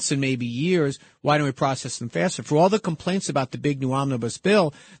than months and maybe years, why don't we process them faster? For all the complaints about the big new omnibus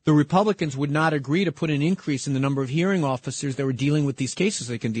bill, the Republicans would not agree to put an increase in the number of hearing officers that were dealing with these cases.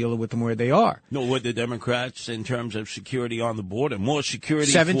 They can deal with them where they are. No, would the Democrats, in terms of security on the border, more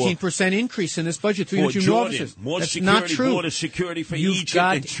security 17% increase in this budget, 300 new officers. More That's security, not true. Border security for Egypt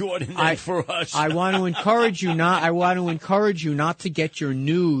and Jordan than for us. I want to encourage you not to get your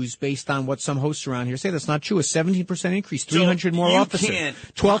news based on what some hosts around here say. That's not true. A 17% increase, 300 more officers.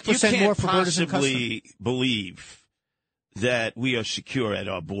 12% more for borders and customs. You can't possibly believe that we are secure at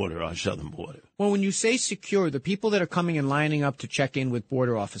our border, our southern border. Well, when you say secure, the people that are coming and lining up to check in with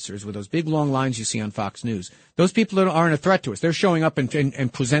border officers with those big long lines you see on Fox News, those people aren't a threat to us. They're showing up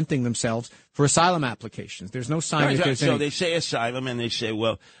and presenting themselves for asylum applications. There's no sign that there's so they say asylum, and they say,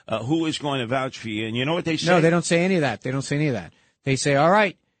 well, who is going to vouch for you? And you know what they say? No, they don't say any of that. They say, all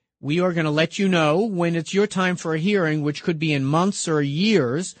right, we are going to let you know when it's your time for a hearing, which could be in months or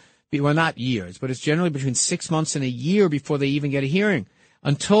years. Well, not years, but it's generally between 6 months and a year before they even get a hearing.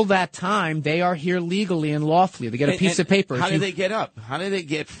 Until that time, they are here legally and lawfully. They get a piece of paper. How do they get up? How do they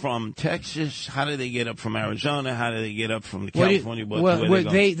get from Texas? How do they get up from Arizona? How do they get up from the California border? Well,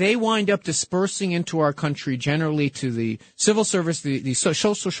 they wind up dispersing into our country generally to the civil service, the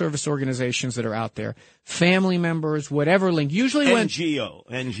social service organizations that are out there, family members, whatever link. Usually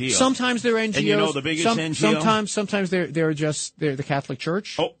NGO. Sometimes they're NGOs. And you know the biggest NGO? Sometimes they're the Catholic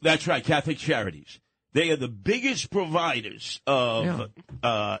Church. Oh, that's right, Catholic Charities. They are the biggest providers of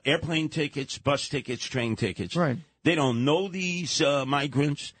airplane tickets, bus tickets, train tickets. Right. They don't know these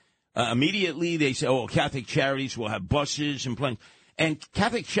migrants. Immediately they say, oh, Catholic Charities will have buses and planes. And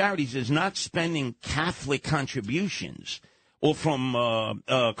Catholic Charities is not spending Catholic contributions. Or from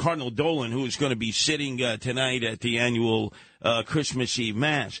Cardinal Dolan, who is going to be sitting tonight at the annual Christmas Eve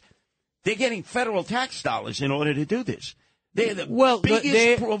Mass. They're getting federal tax dollars in order to do this. They're the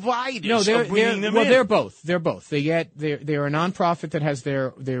biggest providers of bringing them in. They're both. They're a nonprofit that has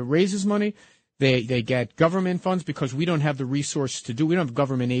their raises money. They get government funds because we don't have the resource to do. We don't have a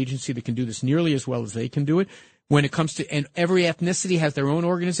government agency that can do this nearly as well as they can do it. when it comes to, and every ethnicity has their own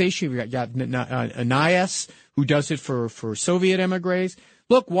organization. You've got NIAS, who does it for Soviet emigres.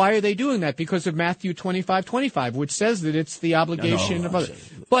 Look, why are they doing that? Because of Matthew 25:25, which says that it's the obligation of others.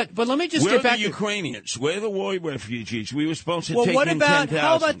 But let me just get back to Ukrainians. We're the war refugees. We were supposed to take in 10,000.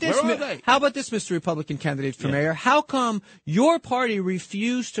 How about this, Mr. Republican candidate for mayor? How come your party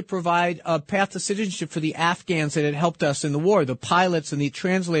refused to provide a path to citizenship for the Afghans that had helped us in the war, the pilots and the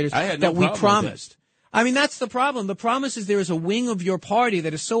translators that we promised? I mean, that's the problem. The problem is there is a wing of your party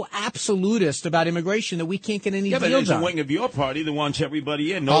that is so absolutist about immigration that we can't get any deals on. Yeah, but there's a wing of your party that wants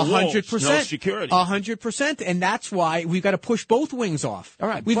everybody in. No 100%, walls, no security. 100%. And that's why we've got to push both wings off. All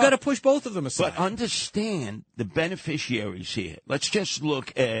right. We've got to push both of them aside. But understand the beneficiaries here. Let's just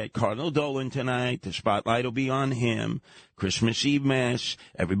look at Cardinal Dolan tonight. The spotlight will be on him. Christmas Eve Mass.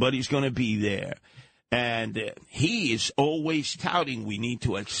 Everybody's going to be there. And he is always touting we need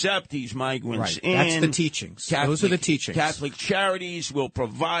to accept these migrants in. That's the teachings. Those are the teachings. Catholic Charities will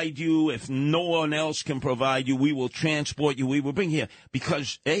provide you. If no one else can provide you, we will transport you. We will bring you here.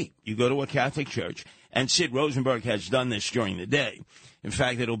 Because, hey, you go to a Catholic church, and Sid Rosenberg has done this during the day. In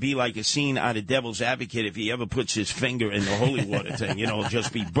fact, it'll be like a scene out of Devil's Advocate if he ever puts his finger in the holy water thing. You know, it'll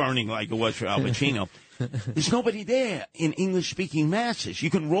just be burning like it was for Al Pacino. There's nobody there in English-speaking masses. You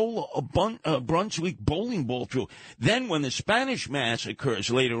can roll a Brunswick bowling ball through. Then when the Spanish Mass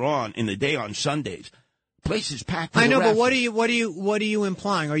occurs later on in the day on Sundays, places packed. I know, but what are you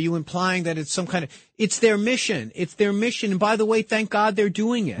implying? Are you implying that it's some kind of? It's their mission. It's their mission. And by the way, thank God they're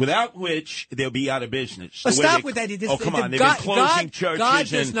doing it. Without which they'll be out of business. But stop with that. Come on, they've been closing churches God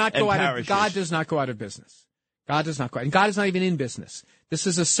does not go and out parishes. God does not go out of business. God does not go out. And God is not even in business. This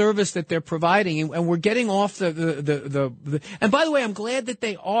is a service that they're providing, and we're getting off the. And by the way, I'm glad that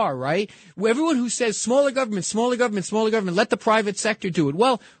they are, right? Everyone who says smaller government, let the private sector do it.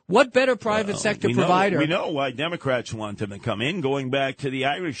 Well, what better private sector provider? We know why Democrats want them to come in. Going back to the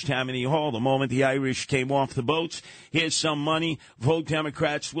Irish Tammany Hall, the moment the Irish came off the boats, here's some money. Vote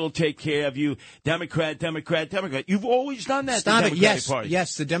Democrats. We'll take care of you. Democrat. You've always done that. Stop it.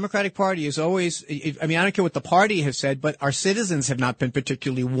 Yes. The Democratic Party is always. I mean, I don't care what the party has said, but our citizens have not been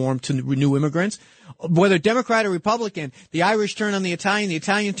particularly warm to new immigrants. Whether Democrat or Republican, the Irish turn on the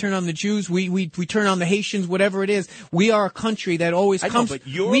Italian turn on the Jews, we turn on the Haitians, whatever it is. We are a country that always comes.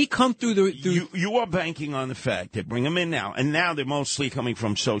 We come through You are banking on the fact that bring them in now, and now they're mostly coming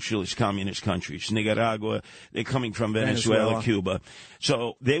from socialist communist countries, Nicaragua. They're coming from Venezuela, Cuba.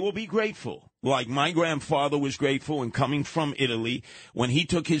 So they will be grateful. Like my grandfather was grateful and coming from Italy when he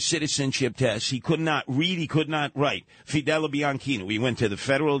took his citizenship test. He could not read, he could not write. Fidel Bianchino, he went to the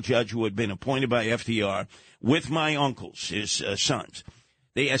federal judge who had been appointed by FDR with my uncles, his sons.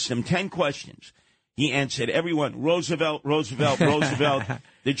 They asked him 10 questions. He answered every one, Roosevelt. The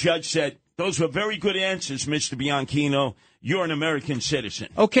judge said, those were very good answers, Mr. Bianchino. You're an American citizen.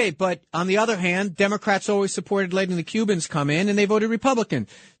 Okay, but on the other hand, Democrats always supported letting the Cubans come in, and they voted Republican.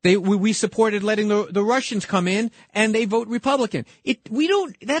 We supported letting the Russians come in, and they vote Republican.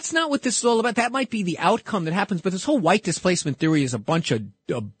 That's not what this is all about. That might be the outcome that happens, but this whole white displacement theory is a bunch of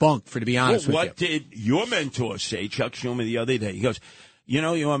bunk, to be honest with you. What did your mentor say, Chuck Schumer, the other day? He goes,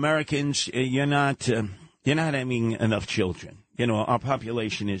 you Americans, you're not having enough children. Our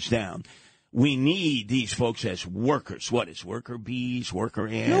population is down. We need these folks as workers. What is worker bees, worker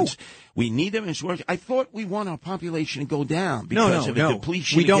ants? No. We need them as workers. I thought we want our population to go down because of the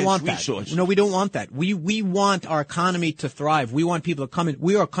depletion we don't want resources. That. No, we don't want that. We want our economy to thrive. We want people to come in.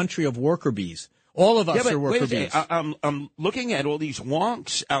 We are a country of worker bees. All of us are worker bees. I'm looking at all these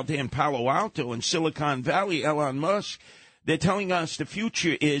wonks out there in Palo Alto and Silicon Valley, Elon Musk. They're telling us the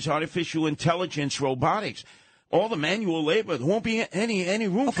future is artificial intelligence, robotics. All the manual labor, there won't be any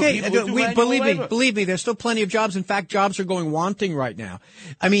room for people to do manual labor. Believe me, there's still plenty of jobs. In fact, jobs are going wanting right now.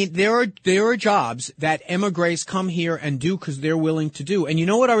 I mean, there are jobs that emigres come here and do because they're willing to do. And you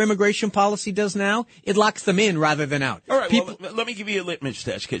know what our immigration policy does now? It locks them in rather than out. All right, well, let me give you a litmus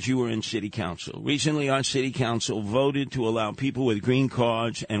test because you were in city council. Recently, our city council voted to allow people with green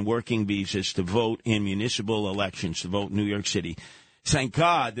cards and working visas to vote in municipal elections, to vote in New York City. Thank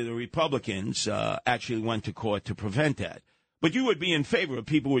God that the Republicans actually went to court to prevent that. But you would be in favor of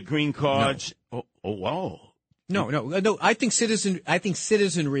people with green cards? No. Oh, wow. No. I think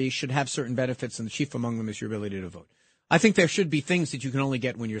citizenry should have certain benefits, and the chief among them is your ability to vote. I think there should be things that you can only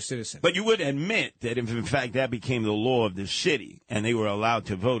get when you're a citizen. But you would admit that if, in fact, that became the law of the city and they were allowed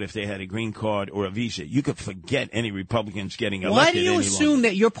to vote if they had a green card or a visa, you could forget any Republicans getting elected. Why do you assume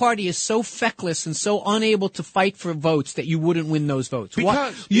that your party is so feckless and so unable to fight for votes that you wouldn't win those votes?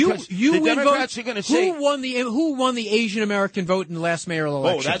 Because you the win Democrats votes. are going to say... Who won the Asian American vote in the last mayoral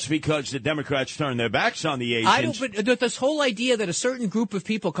election? Oh, that's because the Democrats turned their backs on the Asians. But this whole idea that a certain group of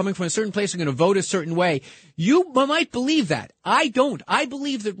people coming from a certain place are going to vote a certain way, you might believe that. I don't. I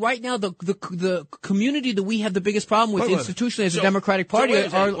believe that right now the community that we have the biggest problem with institutionally as a Democratic Party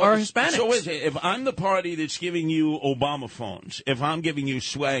are Hispanics. So is it, if I'm the party that's giving you Obama phones, if I'm giving you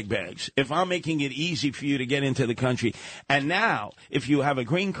swag bags, if I'm making it easy for you to get into the country, and now if you have a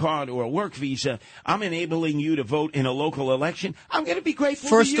green card or a work visa, I'm enabling you to vote in a local election, I'm going to be grateful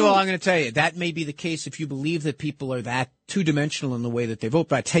to you. First of all, I'm going to tell you, that may be the case if you believe that people are that two-dimensional in the way that they vote,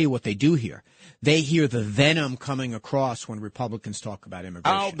 but I tell you what they do here. They hear the venom coming across when Republicans talk about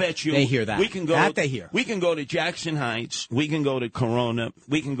immigration. I'll bet you. They hear that. We can go, that they hear. We can go to Jackson Heights. We can go to Corona.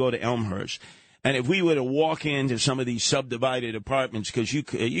 We can go to Elmhurst. And if we were to walk into some of these subdivided apartments, because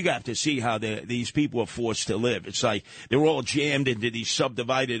you got to see how these people are forced to live. It's like they're all jammed into these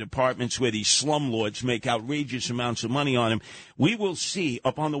subdivided apartments where these slumlords make outrageous amounts of money on them. We will see,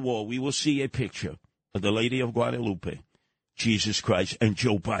 up on the wall, we will see a picture of the Lady of Guadalupe, Jesus Christ, and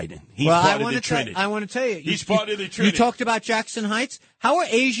Joe Biden. He's part of the Trinity. I want to tell you. He's part of the Trinity. You talked about Jackson Heights. How are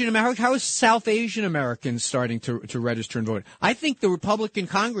South Asian Americans starting to register and vote? I think the Republican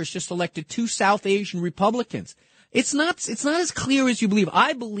Congress just elected 2 South Asian Republicans. It's not as clear as you believe.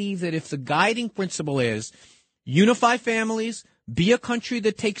 I believe that if the guiding principle is unify families, be a country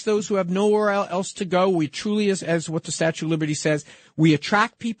that takes those who have nowhere else to go. We truly, as what the Statue of Liberty says, we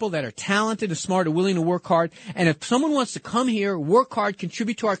attract people that are talented and smart and willing to work hard. And if someone wants to come here, work hard,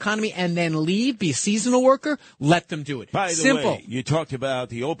 contribute to our economy, and then leave, be a seasonal worker, let them do it. By the Simple. way, you talked about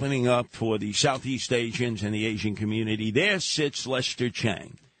the opening up for the Southeast Asians and the Asian community. There sits Lester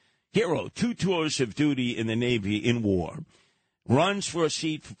Chang, hero, 2 tours of duty in the Navy in war. Runs for a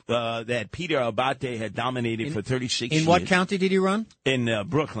seat that Peter Abate had dominated for 36 years. In what county did he run? In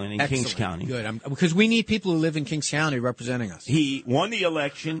Brooklyn, in Excellent. Kings County. Good, because we need people who live in Kings County representing us. He won the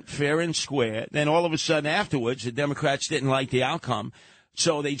election fair and square. Then all of a sudden afterwards, the Democrats didn't like the outcome.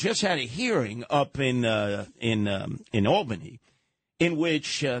 So they just had a hearing up in Albany in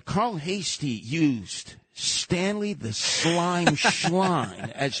which Carl Hastie used Stanley the Slime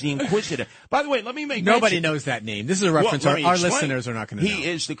Schlein as the Inquisitor. By the way, let me make Nobody knows that name. This is a reference our listeners are not going to know. He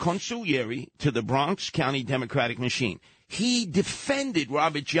is the consigliere to the Bronx County Democratic machine. He defended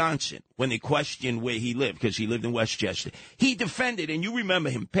Robert Johnson when they questioned where he lived, because he lived in Westchester. He defended, and you remember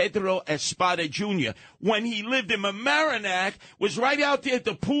him, Pedro Espada Jr., when he lived in Mamaroneck, was right out there at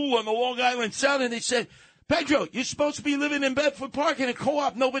the pool on the Long Island Sound, and they said, Pedro, you're supposed to be living in Bedford Park in a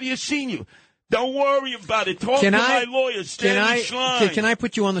co-op. Nobody has seen you. Don't worry about it. Talk to my lawyer, Stanley Schlein. Can I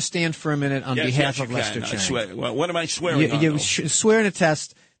put you on the stand for a minute on behalf of Lester Chang? I swear. Well, what am I swearing on? You swear and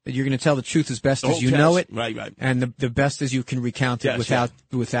attest that you're going to tell the truth as best as you know it, right, and the best as you can recount it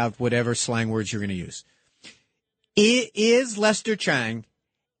without whatever slang words you're going to use. Is Lester Chang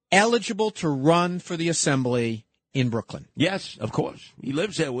eligible to run for the assembly in Brooklyn? Yes, of course. He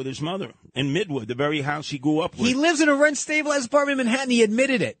lives there with his mother in Midwood, the very house he grew up with. He lives in a rent-stabilized apartment in Manhattan. He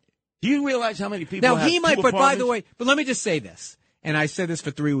admitted it. Do you realize how many people have he might, two but by the apartments? way, but let me just say this, and I said this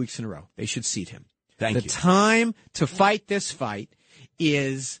for 3 weeks in a row. They should seat him. Thank you. The time to fight this fight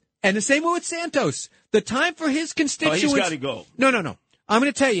is, and the same way with Santos, the time for his constituents. Oh, he's got to go. No. I'm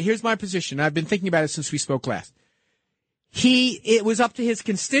going to tell you, here's my position. I've been thinking about it since we spoke last. It was up to his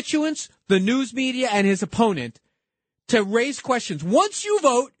constituents, the news media, and his opponent to raise questions. Once you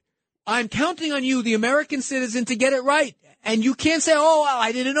vote, I'm counting on you, the American citizen, to get it right. And you can't say, oh, well,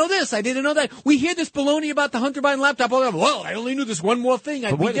 I didn't know this, I didn't know that. We hear this baloney about the Hunter Biden laptop. Well, I only knew this one more thing.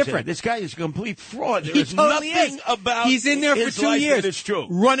 I'd be different. This guy is a complete fraud. There He is totally nothing is. about He's in there for his 2 life years. that is true.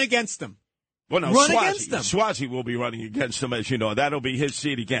 Run against them. Well, no, Run against them. Swazi will be running against them, as you know. That'll be his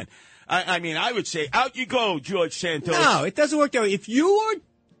seat again. I mean, I would say, out you go, George Santos. No, it doesn't work that way. If you are,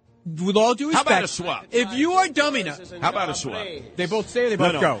 with all due respect, how about a swap? If you are dumb enough, how about a swap? They both stay or they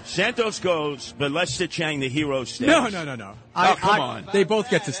both go? Santos goes, but Lester Chang, the hero, stays. No. Come on. They both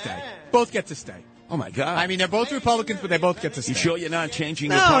get to stay. Both get to stay. Oh, my God. I mean, they're both Republicans, but they both get to stay. You sure you're not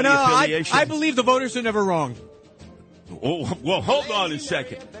changing your party affiliation? I believe the voters are never wrong. Oh, well, hold on a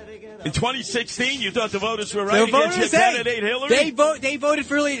second. In 2016, you thought the voters were right against your candidate, Hillary? They voted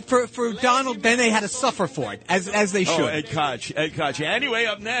for Donald, then they had to suffer for it, as they should. Oh, Ed Koch. Anyway,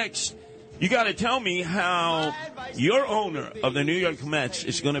 up next, you got to tell me how your owner of the New York Mets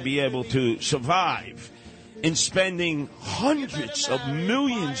is going to be able to survive in spending hundreds of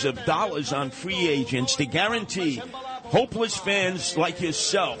millions of dollars on free agents to guarantee hopeless fans like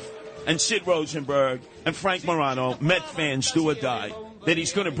yourself and Sid Rosenberg and Frank Morano, Met fans do or die, that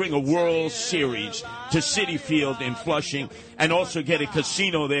he's going to bring a World Series to Citi Field in Flushing and also get a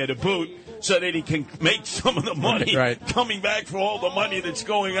casino there to boot so that he can make some of the money coming back for all the money that's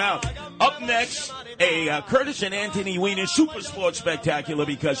going out. Up next, a Curtis and Anthony Wiener Super Sports Spectacular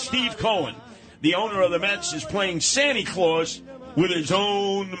because Steve Cohen, the owner of the Mets, is playing Santa Claus with his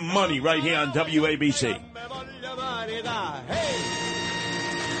own money right here on WABC.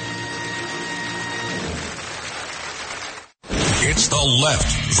 It's the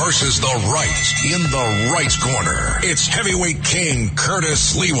left versus the right in the right corner. It's heavyweight king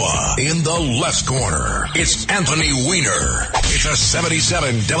Curtis Sliwa in the left corner. It's Anthony Wiener. It's a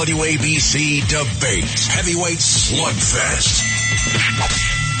 77 WABC debate. Heavyweight slugfest.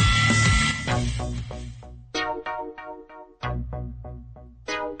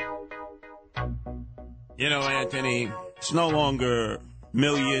 You know, Anthony, it's no longer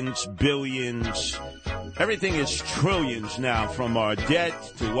millions, billions. Everything is trillions now, from our debt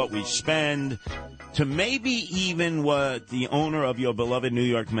to what we spend to maybe even what the owner of your beloved New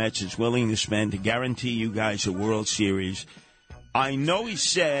York Mets is willing to spend to guarantee you guys a World Series. I know he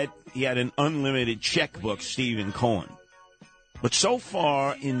said he had an unlimited checkbook, Stephen Cohen. But so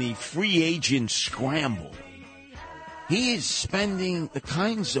far in the free agent scramble, he is spending the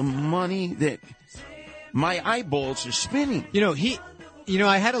kinds of money that my eyeballs are spinning.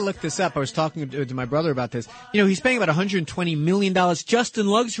 I had to look this up. I was talking to my brother about this. He's paying about $120 million just in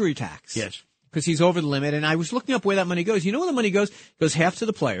luxury tax. Yes. Because he's over the limit. And I was looking up where that money goes. You know where the money goes? It goes half to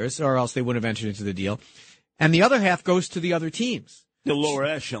the players, or else they wouldn't have entered into the deal. And the other half goes to the other teams. The lower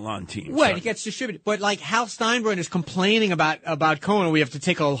echelon teams. Right, it gets distributed. But like Hal Steinbrenner is complaining about Cohen, we have to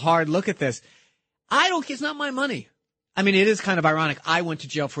take a hard look at this. It's not my money. I mean, it is kind of ironic. I went to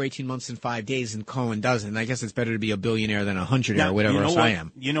jail for 18 months and 5 days, and Cohen doesn't. I guess it's better to be a billionaire than a hundredaire or whatever else I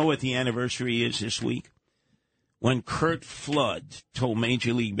am. You know what the anniversary is this week? When Curt Flood told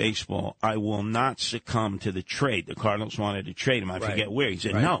Major League Baseball, I will not succumb to the trade. The Cardinals wanted to trade him. I forget where. He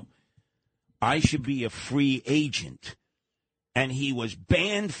said, no, I should be a free agent. And he was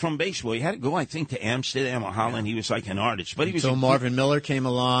banned from baseball. He had to go, I think, to Amsterdam or Holland. He was like an artist. But Until Marvin Miller came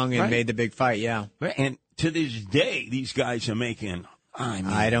along and made the big fight, Right. And to this day, these guys are making,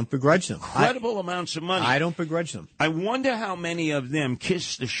 I don't begrudge them. Incredible amounts of money. I don't begrudge them. I wonder how many of them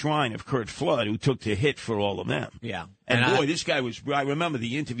kissed the shrine of Curt Flood, who took the hit for all of them. Yeah. And boy, this guy was, I remember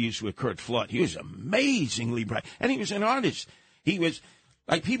the interviews with Curt Flood. He was amazingly bright. And he was an artist. He was,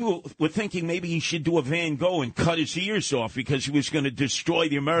 like, people were thinking maybe he should do a Van Gogh and cut his ears off because he was going to destroy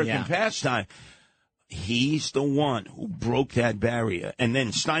the American pastime. He's the one who broke that barrier. And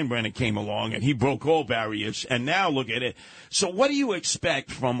then Steinbrenner came along, and he broke all barriers. And now look at it. So what do you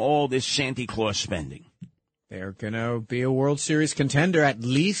expect from all this Santa Claus spending? They're going to be a World Series contender at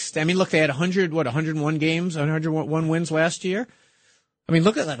least. I mean, look, they had 101 games, 101 wins last year. I mean,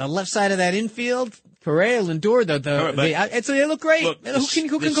 look at that. The left side of that infield, Correa, Lindor, they look great. Look, who can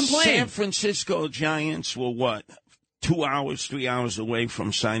complain? San Francisco Giants were what? 2 hours, 3 hours away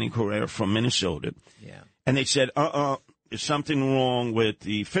from signing Correa from Minnesota. Yeah. And they said, there's something wrong with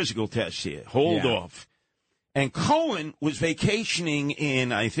the physical test here. Hold off. And Cohen was vacationing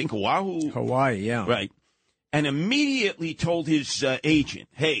in, I think, Oahu. Hawaii, yeah. Right. And immediately told his agent,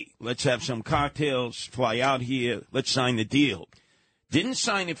 hey, let's have some cocktails, fly out here, let's sign the deal. Didn't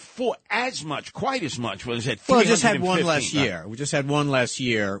sign it for quite as much. Well, we just had one less year. We just had one less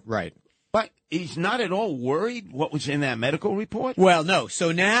year, right. But he's not at all worried what was in that medical report? Well, no.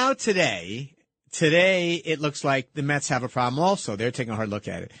 So now today it looks like the Mets have a problem also. They're taking a hard look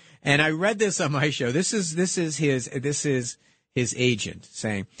at it. And I read this on my show. This is his agent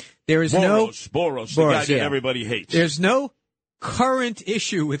saying there is Boros, the guy that everybody hates. There's no current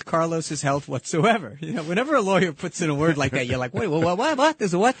issue with Carlos's health whatsoever. You know, whenever a lawyer puts in a word like that, you're like, wait, what?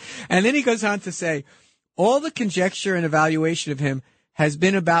 There's a what? And then he goes on to say, all the conjecture and evaluation of him has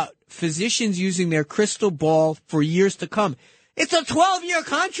been about physicians using their crystal ball for years to come. It's a 12-year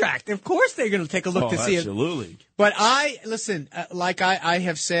contract. Of course they're going to take a look to see it. Absolutely. But I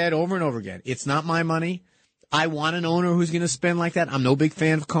have said over and over again, it's not my money. I want an owner who's going to spend like that. I'm no big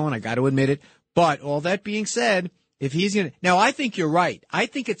fan of Cohen. I got to admit it. But all that being said, if he's going to, now I think you're right. I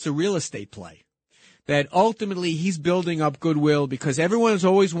think it's a real estate play. That ultimately he's building up goodwill because everyone has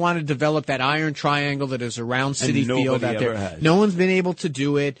always wanted to develop that iron triangle that is around Citi Field out there. Has. No one's been able to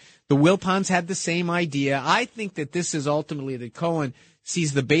do it. The Wilpons had the same idea. I think that this is ultimately that Cohen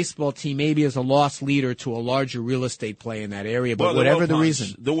sees the baseball team maybe as a lost leader to a larger real estate play in that area. But whatever the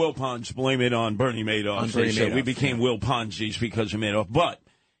reason. The Wilpons blame it on Bernie Madoff. They said we became Wilponsies because of Madoff. But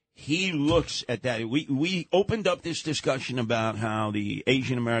he looks at that. We opened up this discussion about how the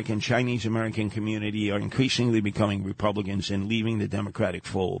Asian American, Chinese American community are increasingly becoming Republicans and leaving the Democratic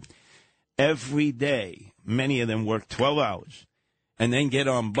fold. Every day, many of them work 12 hours and then get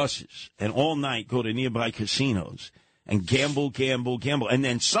on buses and all night go to nearby casinos and gamble, and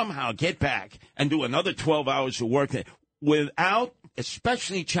then somehow get back and do another 12 hours of work. Without,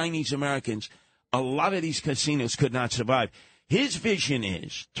 especially Chinese Americans, a lot of these casinos could not survive. His vision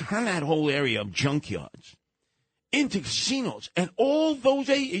is turn that whole area of junkyards into casinos. And all those,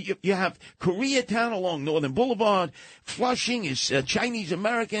 you have Koreatown along Northern Boulevard, Flushing is Chinese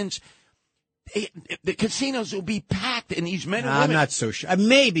Americans. The casinos will be packed, and these men and women. I'm not so sure.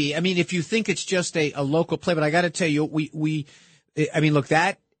 Maybe. I mean, if you think it's just a local play, but I got to tell you, look,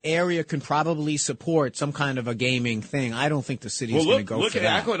 that area can probably support some kind of a gaming thing. I don't think the city's going to go for that. Look at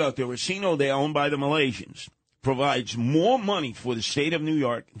Aqueduct. The casino there owned by the Malaysians provides more money for the state of New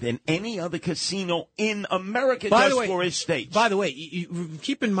York than any other casino in America does for its states. By the way, you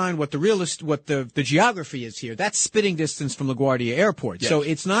keep in mind what the geography is here. That's spitting distance from LaGuardia Airport. Yes. So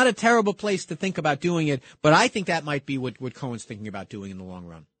it's not a terrible place to think about doing it, but I think that might be what Cohen's thinking about doing in the long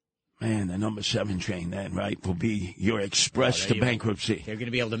run. Man, the number 7 train, then, right, will be your express to bankruptcy. They're going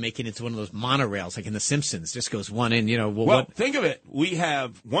to be able to make it into one of those monorails, like in The Simpsons. Just goes one in, think of it. We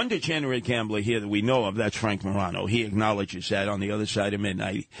have one degenerate gambler here that we know of. That's Frank Morano. He acknowledges that on the other side of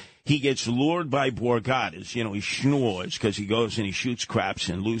midnight. He gets lured by Borgatas. He snores because he goes and he shoots craps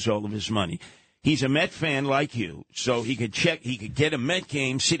and loses all of his money. He's a Met fan like you, so he could get a Met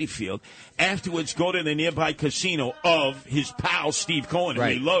game, Citi Field, afterwards go to the nearby casino of his pal, Steve Cohen, who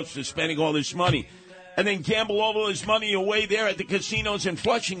he loves for spending all this money, and then gamble all his money away there at the casinos in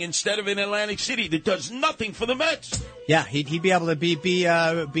Flushing instead of in Atlantic City that does nothing for the Mets. Yeah, he'd be able to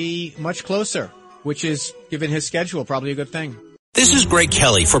be much closer, which is, given his schedule, probably a good thing. This is Greg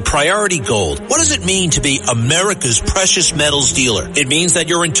Kelly for Priority Gold. What does it mean to be America's precious metals dealer? It means that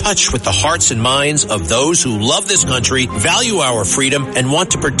you're in touch with the hearts and minds of those who love this country, value our freedom, and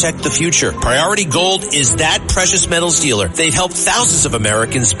want to protect the future. Priority Gold is that precious metals dealer. They've helped thousands of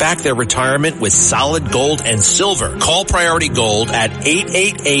Americans back their retirement with solid gold and silver. Call Priority Gold at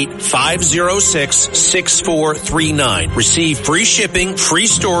 888-506-6439. Receive free shipping, free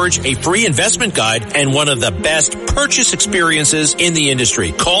storage, a free investment guide, and one of the best purchase experiences in the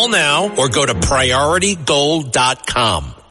industry. Call now or go to PriorityGold.com.